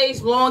What? long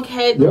legs, long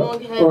head, Yep.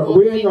 long head, Or long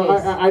we ain't gonna,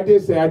 fingers. I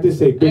did say big head.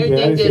 I Everything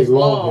didn't say just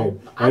long long. head.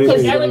 I didn't say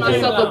consider long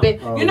head. myself a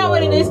bit. You know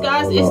what it is,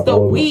 guys? It's the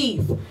Hold on.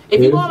 weave. If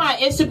It you go is. on my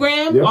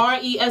Instagram, Yep.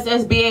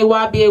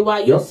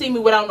 RESSBAYBAY, you'll Yep. see me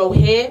without no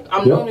hair. I'm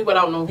Yep. normally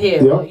without no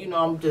hair. Yep. But, you know,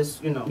 I'm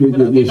just, you know. You're you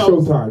know,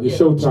 showtime. You're yeah,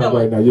 showtime chilling.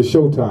 right now. You're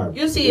showtime.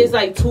 You see, it's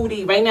like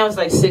 2D. Right now, it's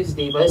like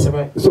 6D, but it's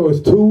alright. So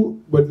it's 2,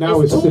 but now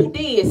it's 6.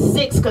 2D. It's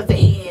 6 because the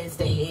hair is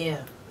the hair.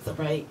 It's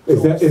alright.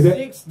 Is that?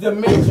 6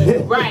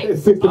 dimensional. Right.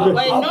 It's 6 But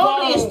dimensional.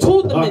 normally it's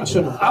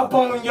 2-dimensional. Up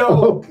on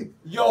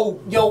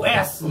your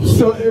ass.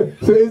 So is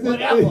it?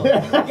 Whatever you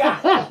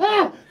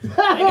got.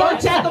 Go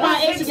check on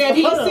my Instagram.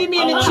 You can see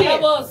me in the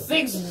chat. Whatever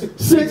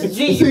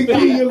 6G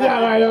 6G you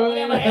got right on.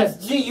 Whatever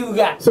SG you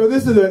got. So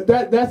this is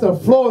that's a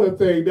Florida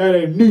thing. That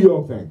ain't a New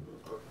York thing.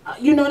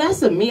 You know,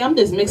 that's a me. I'm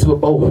just mixed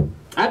with both.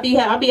 I be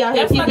out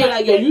here. People be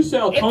like, yo, you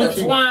sound country.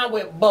 Intertwined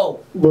with both.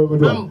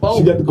 I'm both.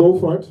 She got the gold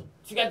front.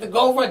 You got to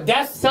go for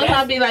that's.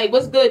 Sometimes be like,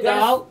 what's good,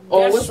 dog?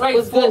 Or That's what's straight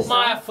good, Fort son?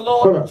 Myers, Hold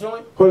Florida on.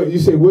 joint. Hold on. You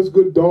say what's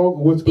good dog or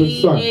what's good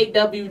son?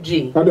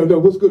 DAWG. I don't know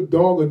what's good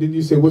dog, or then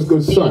you say what's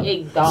good son.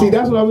 dog. See,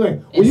 that's what I'm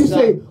saying. When It's you son.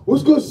 say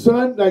what's good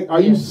son, like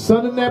are you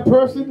sonning that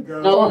person? No,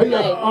 Or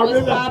like,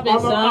 what's poppin',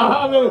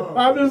 son?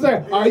 I'm just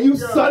saying, are you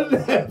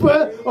sonning that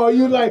person, or are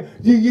you like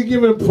you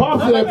giving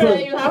props to that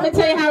person? I'm gonna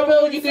tell you how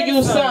real you can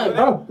use son.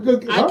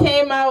 I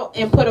came out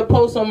and put a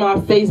post on my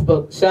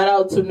Facebook. Shout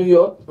out to New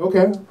York.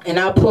 Okay. And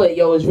I put,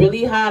 yo, it's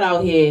really hot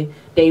out here.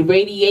 They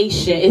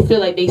radiation, it feel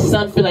like they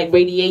sun feel like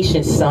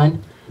radiation,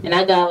 son. And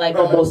I got like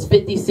almost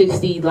 50,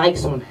 60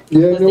 likes on it. Yeah,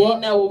 Because you know they what?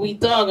 know what we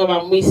talking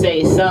about when we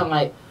say sun.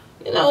 Like,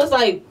 you know, it's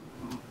like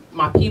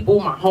my people,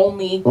 my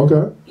homie.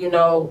 Okay. You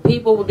know,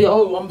 people would be,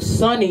 oh, I'm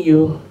sunning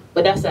you.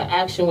 But that's an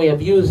action way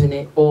of using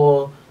it.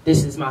 Or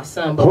this is my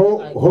son. But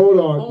like, Hold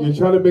on. You're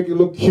trying to make it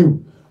look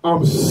cute.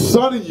 I'm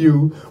sonning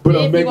you, but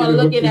I'm if making you're it gonna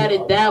look look cute. at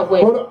it that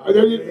way. Hold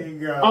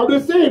on. I'm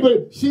just saying,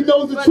 but she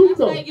knows the But truth that's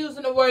though. like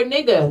using the word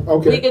nigga.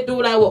 Okay. We could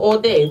do that with all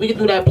day. We could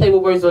do that, play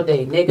with words all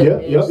day.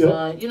 Nigga, Yeah,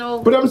 son, you know.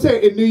 But I'm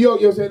saying in New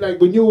York, you're saying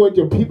like when you're with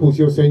your peoples,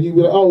 you're saying you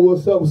be like, oh,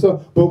 what's up, what's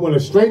up? But when a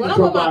stranger When I'm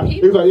comes with my by,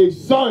 people- it's like, hey,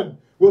 son,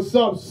 what's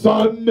up,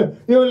 son?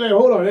 You're like,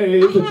 hold on,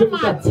 hey, it's I a had different my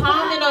time.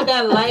 timing on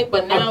that light,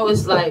 but now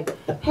it's like,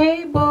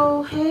 hey,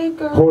 boo, hey,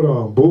 girl. Hold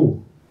on,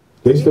 boo.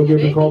 They still Yeah, give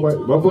me they call by keep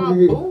talking about boo out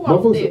there.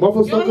 motherfuckers You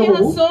still don't come hear with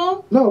her boo?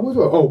 song? No, what's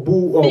what? Oh,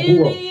 boo, oh, boo.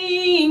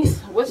 Feelings.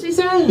 What she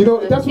said? You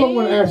know, that's what I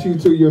want to ask you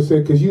too, you're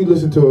saying, because you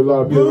listen to a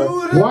lot of music.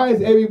 Like, why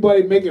is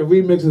everybody making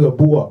remixes of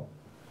Boo Up?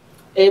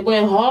 It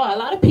went hard. A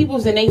lot of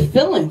people's in their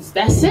feelings.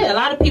 That's it. A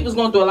lot of people's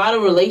going through a lot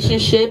of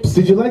relationships.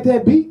 Did you like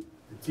that beat?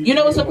 You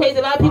know what's so crazy?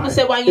 A lot of people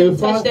said, why you ain't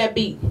If I- touch that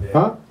beat?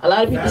 Huh? A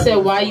lot of people said,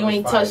 why you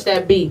ain't touch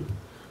that beat?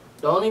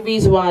 The only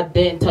reason why I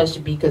didn't touch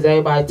the beat because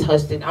everybody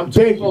touched it. I'm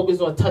too Thank you.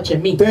 focused on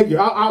touching me. Thank you.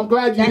 I'm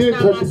glad you That's didn't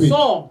not touch my the beat.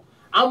 song.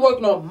 I'm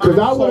working on my Because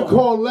I song. would have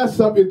called Les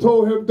up and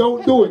told him,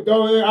 don't do it.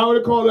 I would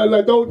have called that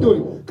like, don't do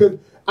it. Because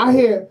I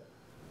hear,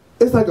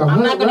 it's like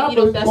I'm not going to eat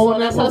off that song.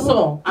 That's her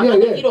song. I'm not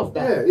going to eat off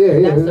that. Yeah.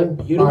 That's a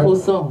beautiful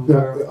song.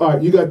 Yeah. All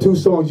right, you got 2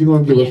 songs you're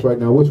going to give us right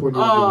now. Which one you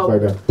going to give us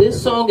right now?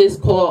 This song is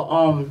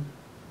called,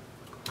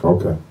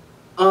 Okay.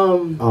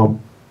 I'm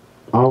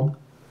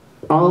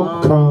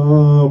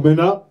coming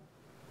up.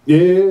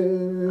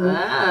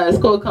 Yeah. it's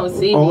called Come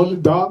See On Me.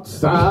 the dark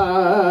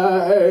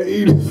side.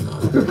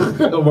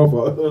 My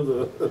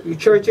fault. You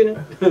churching it?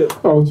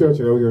 Oh, church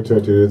it. I was going to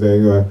church it.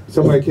 Thing.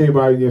 Somebody came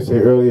by and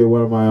said earlier,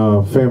 one of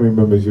my family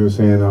members, you were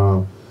saying,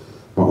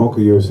 my uncle,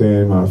 you were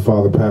saying, my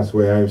father passed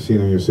away. I haven't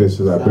seen him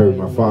since I buried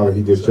my father.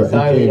 He just he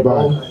came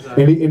by.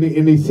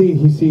 And he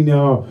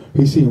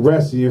seen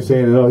rest, and you're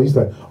saying, oh, he's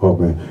like, oh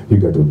man, you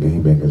got those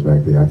game bangers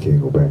back there. I can't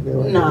go back there.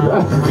 Right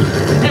Nah.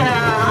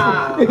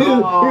 he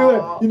was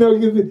like, you know,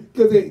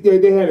 because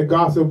they had a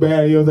gossip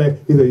band.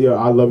 He said, yo,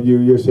 I love you.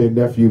 You're saying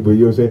nephew, but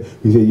you're saying,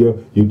 he said,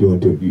 yo, you're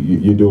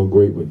doing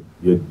great, but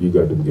you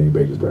got them game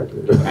bangers back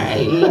there. Right,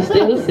 he's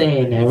still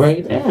saying that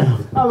right now.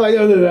 I was like,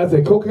 yo, I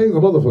said, cocaine's a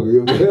motherfucker.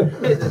 You know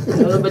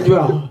Hell of a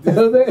draw.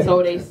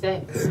 So they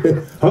say.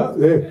 Huh?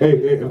 Hey,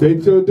 if they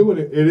still doing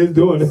it, it is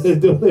doing it. It's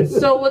doing it.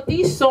 So with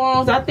these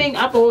songs, I think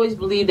I've always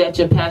believed that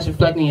your past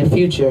reflecting your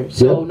future.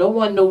 So Yeah. no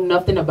one know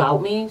nothing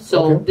about me.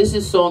 So Okay.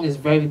 this song is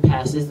very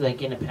past. It's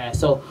like in the past.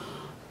 So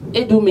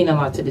it do mean a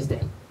lot to this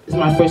day. It's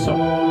my first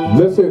song.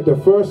 Listen, the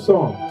first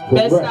song.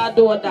 Best Side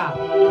Do or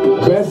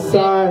Die. Best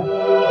Side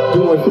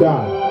Do or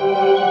Die.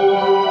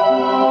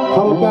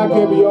 Holla back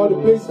at me, y'all. The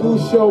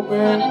Bigzu Show,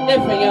 man. Kinda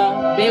different,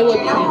 y'all. Bear with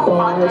me.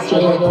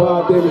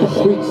 Clyde David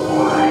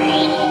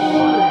Streets.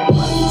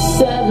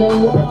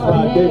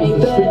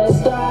 7-1,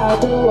 best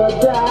side do or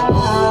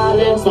die.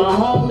 Lives my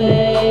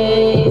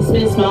homies,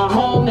 miss my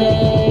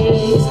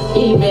homies.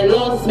 Even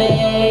lost me,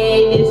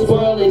 this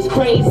world is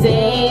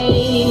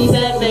crazy.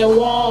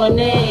 7-1,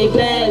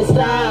 best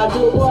side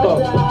do or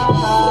die.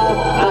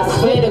 I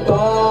swear to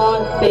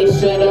God, they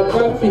should have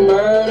birthed me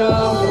murder.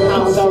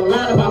 I'm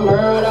surrounded by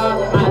murder.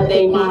 I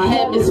think my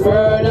head is free.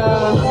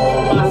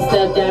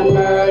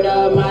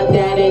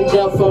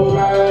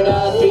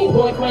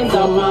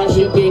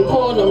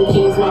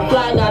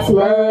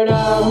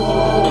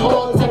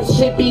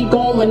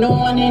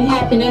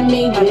 in the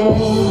meeting.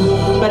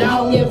 But I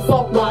don't give a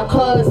fuck why,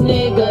 cause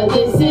nigga,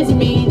 this is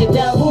me, the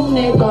devil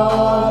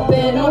nigga.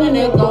 Been on a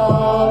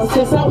nigga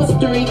since I was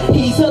 3.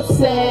 He's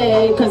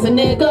upset, cause a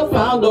nigga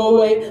found a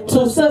way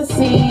to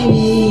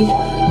succeed.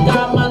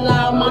 Got my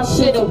loud, my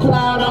shit a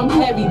cloud, I'm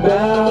heavy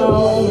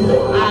bound.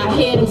 I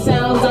hear them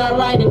sounds, I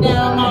write it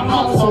down, my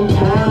heart's on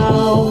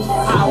pound.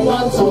 I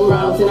want some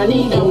rounds and I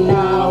need them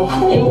now.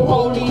 You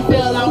only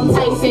feel I'm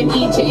tasting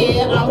each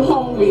ear, I'm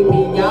hungry,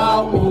 me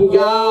y'all, me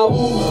y'all.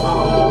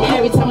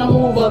 Every time I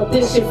move up,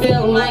 this shit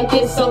feel like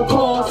it's so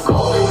coarse.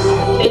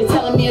 They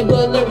telling me a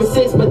good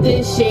lyricist, but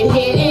this shit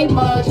here ain't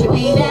much to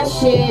be that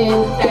shit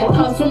that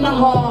comes from the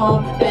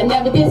heart, that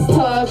never gets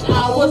touched.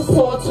 I was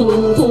taught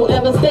to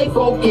ever stay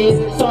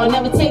focused, so I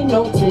never take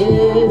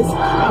notice.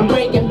 I'm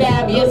breaking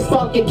barriers,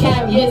 fucking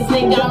carriers,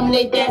 nigga, I'm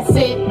late, that's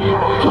it.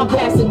 I'm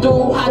past the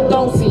dude, I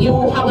don't see you,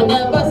 I would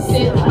never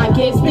sit. My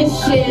game's been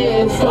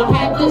shit, so I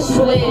had to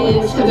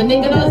switch, cause a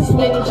nigga done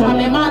switch. I'm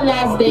in my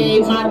last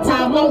days, my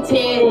time won't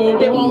take,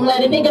 they won't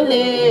let a nigga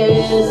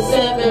live.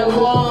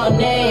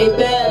 718,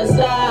 best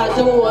I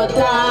do or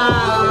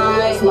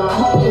die. It's my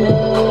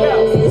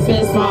homies,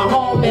 it's my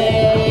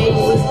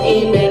homies,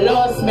 even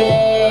lost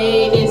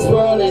me, this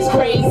world is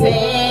crazy.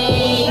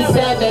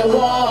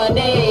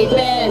 718,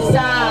 best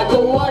I do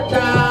or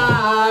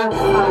die. I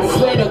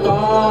swear to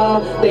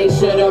God, they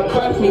should've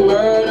birthed me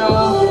murder.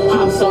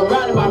 I'm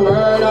surrounded by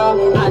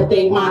murder, I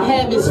think my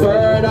heaven's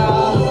further.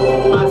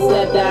 My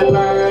stepdad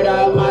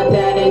murder, my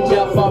dad in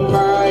jail for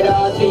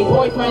murder. 3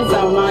 boyfriends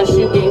on my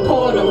shoe, can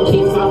call them,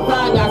 keeps my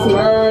fly guys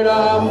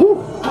murder.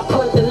 I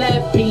put the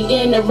left beat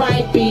in the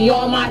right beat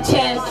on my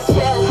chest.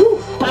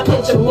 I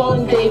picture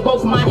one day,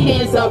 both my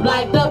hands up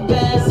like the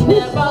best.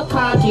 Never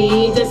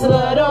cocky, just a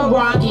little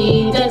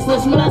rocky. Just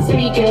listen when I'm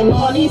speaking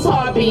on these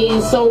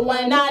heartbeats. So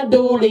when I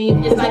do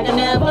leave, it's like I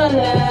never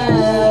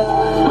left.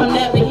 I'm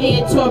never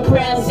here to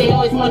impress, they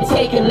always want to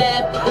take it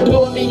left.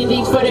 Doing many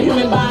things for the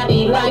human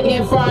body, like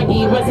in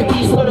Froggy. Rest in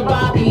peace for the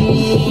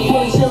Bobby.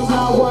 Patience,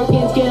 hard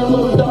working, skin a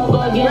little dog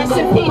again. Rest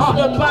in peace for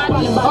the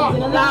body, bodies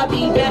in the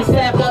lobby. Back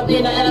strapped up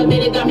in the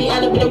elevator, got me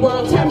elevator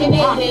world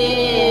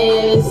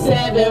terminated.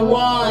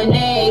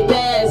 718,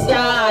 best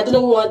I do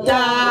or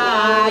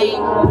die.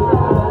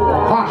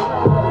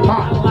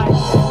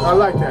 I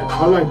like that.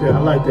 I like that. I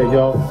like that,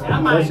 y'all.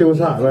 That shit was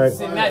hot, right?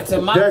 That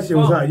shit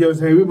was hot. You know what I'm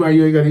saying? You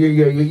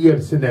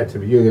gotta send that to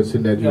me. You gotta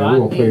send that to me. We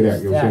gonna play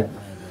that. You know what I'm saying?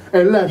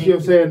 And Les, you know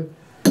what I'm saying?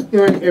 You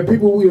know, and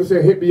people, you know what I'm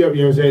saying, hit me up.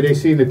 You know what I'm saying? They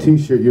seen the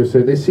T-shirt. You know what I'm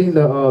saying? They seen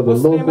the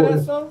What's logo. The name of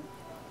that song?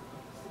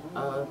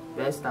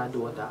 Best I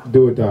do or die.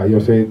 Do or die. You know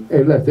what I'm saying?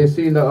 Hey, Les, they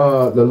seen the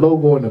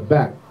logo in the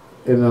back,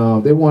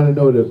 and they want to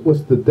know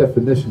what's the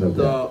definition of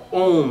that. The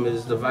ohm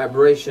is the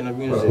vibration of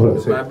music.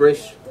 What The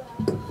vibration.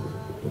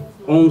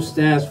 Ohm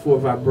stands for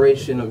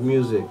vibration of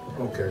music.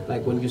 Okay.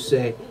 Like when you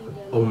say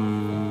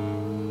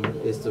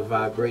it's the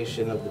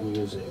vibration of the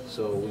music.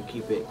 So we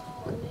keep it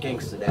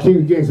gangster that. Keep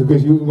it gangster,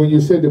 because when you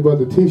said about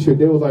the T-shirt,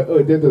 they was like,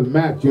 oh, that doesn't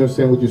match. You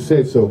understand what you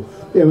said? So,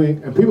 I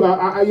mean, and people,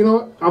 you know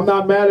what? I'm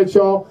not mad at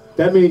y'all.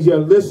 That means you're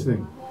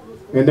listening.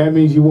 And that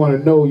means you want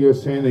to know, you're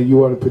saying, and you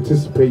want to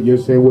participate, you're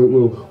saying, what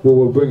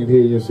we're bringing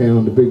here, you're saying,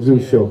 on the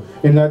Bigzu Show.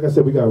 And like I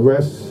said, we got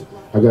Rest,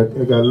 I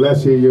got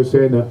Les here, you're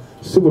saying, the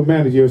super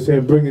manager, you're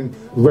saying, bringing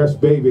Rest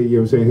Baby,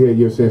 you're saying, here,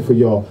 you're saying, for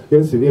y'all.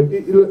 Listen,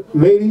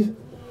 ladies,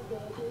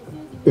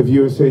 if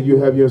you're saying, you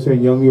have, you're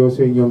saying, young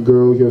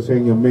girls, you're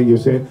saying, young men, you're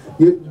saying,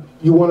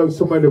 you want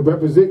somebody to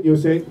represent, you're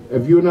saying,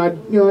 if you're not,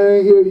 you know,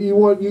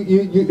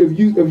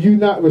 if you're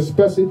not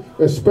expressing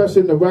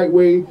the right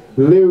way,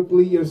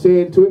 lyrically, you're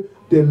saying to it,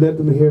 then let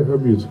them hear her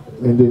music,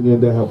 and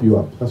then they'll help you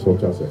out. That's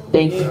what I'm saying.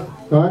 Thank you.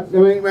 All right? I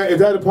mean, is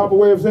that a proper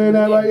way of saying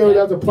that? Like,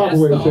 that's a proper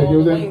way of saying it.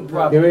 You know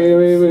what I'm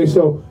saying?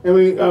 So, I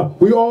mean,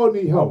 we all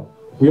need help.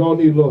 We all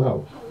need a little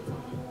help.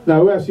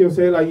 Now, Wes, you know what I'm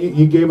saying? Like,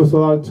 you gave us a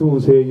lot of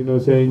tunes here, you know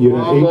what I'm saying? You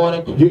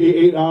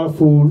ate our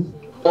food.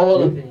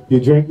 All of it. You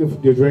drank the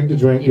drink.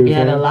 You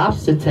had a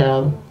lobster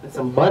tail.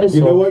 Some butter sauce.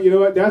 You know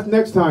what? That's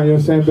next time, you know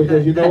what I'm saying?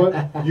 Because you know what?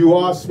 You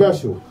are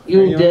special.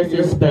 You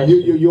just special.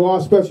 You are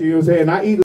special, you know what I'm saying? And I eat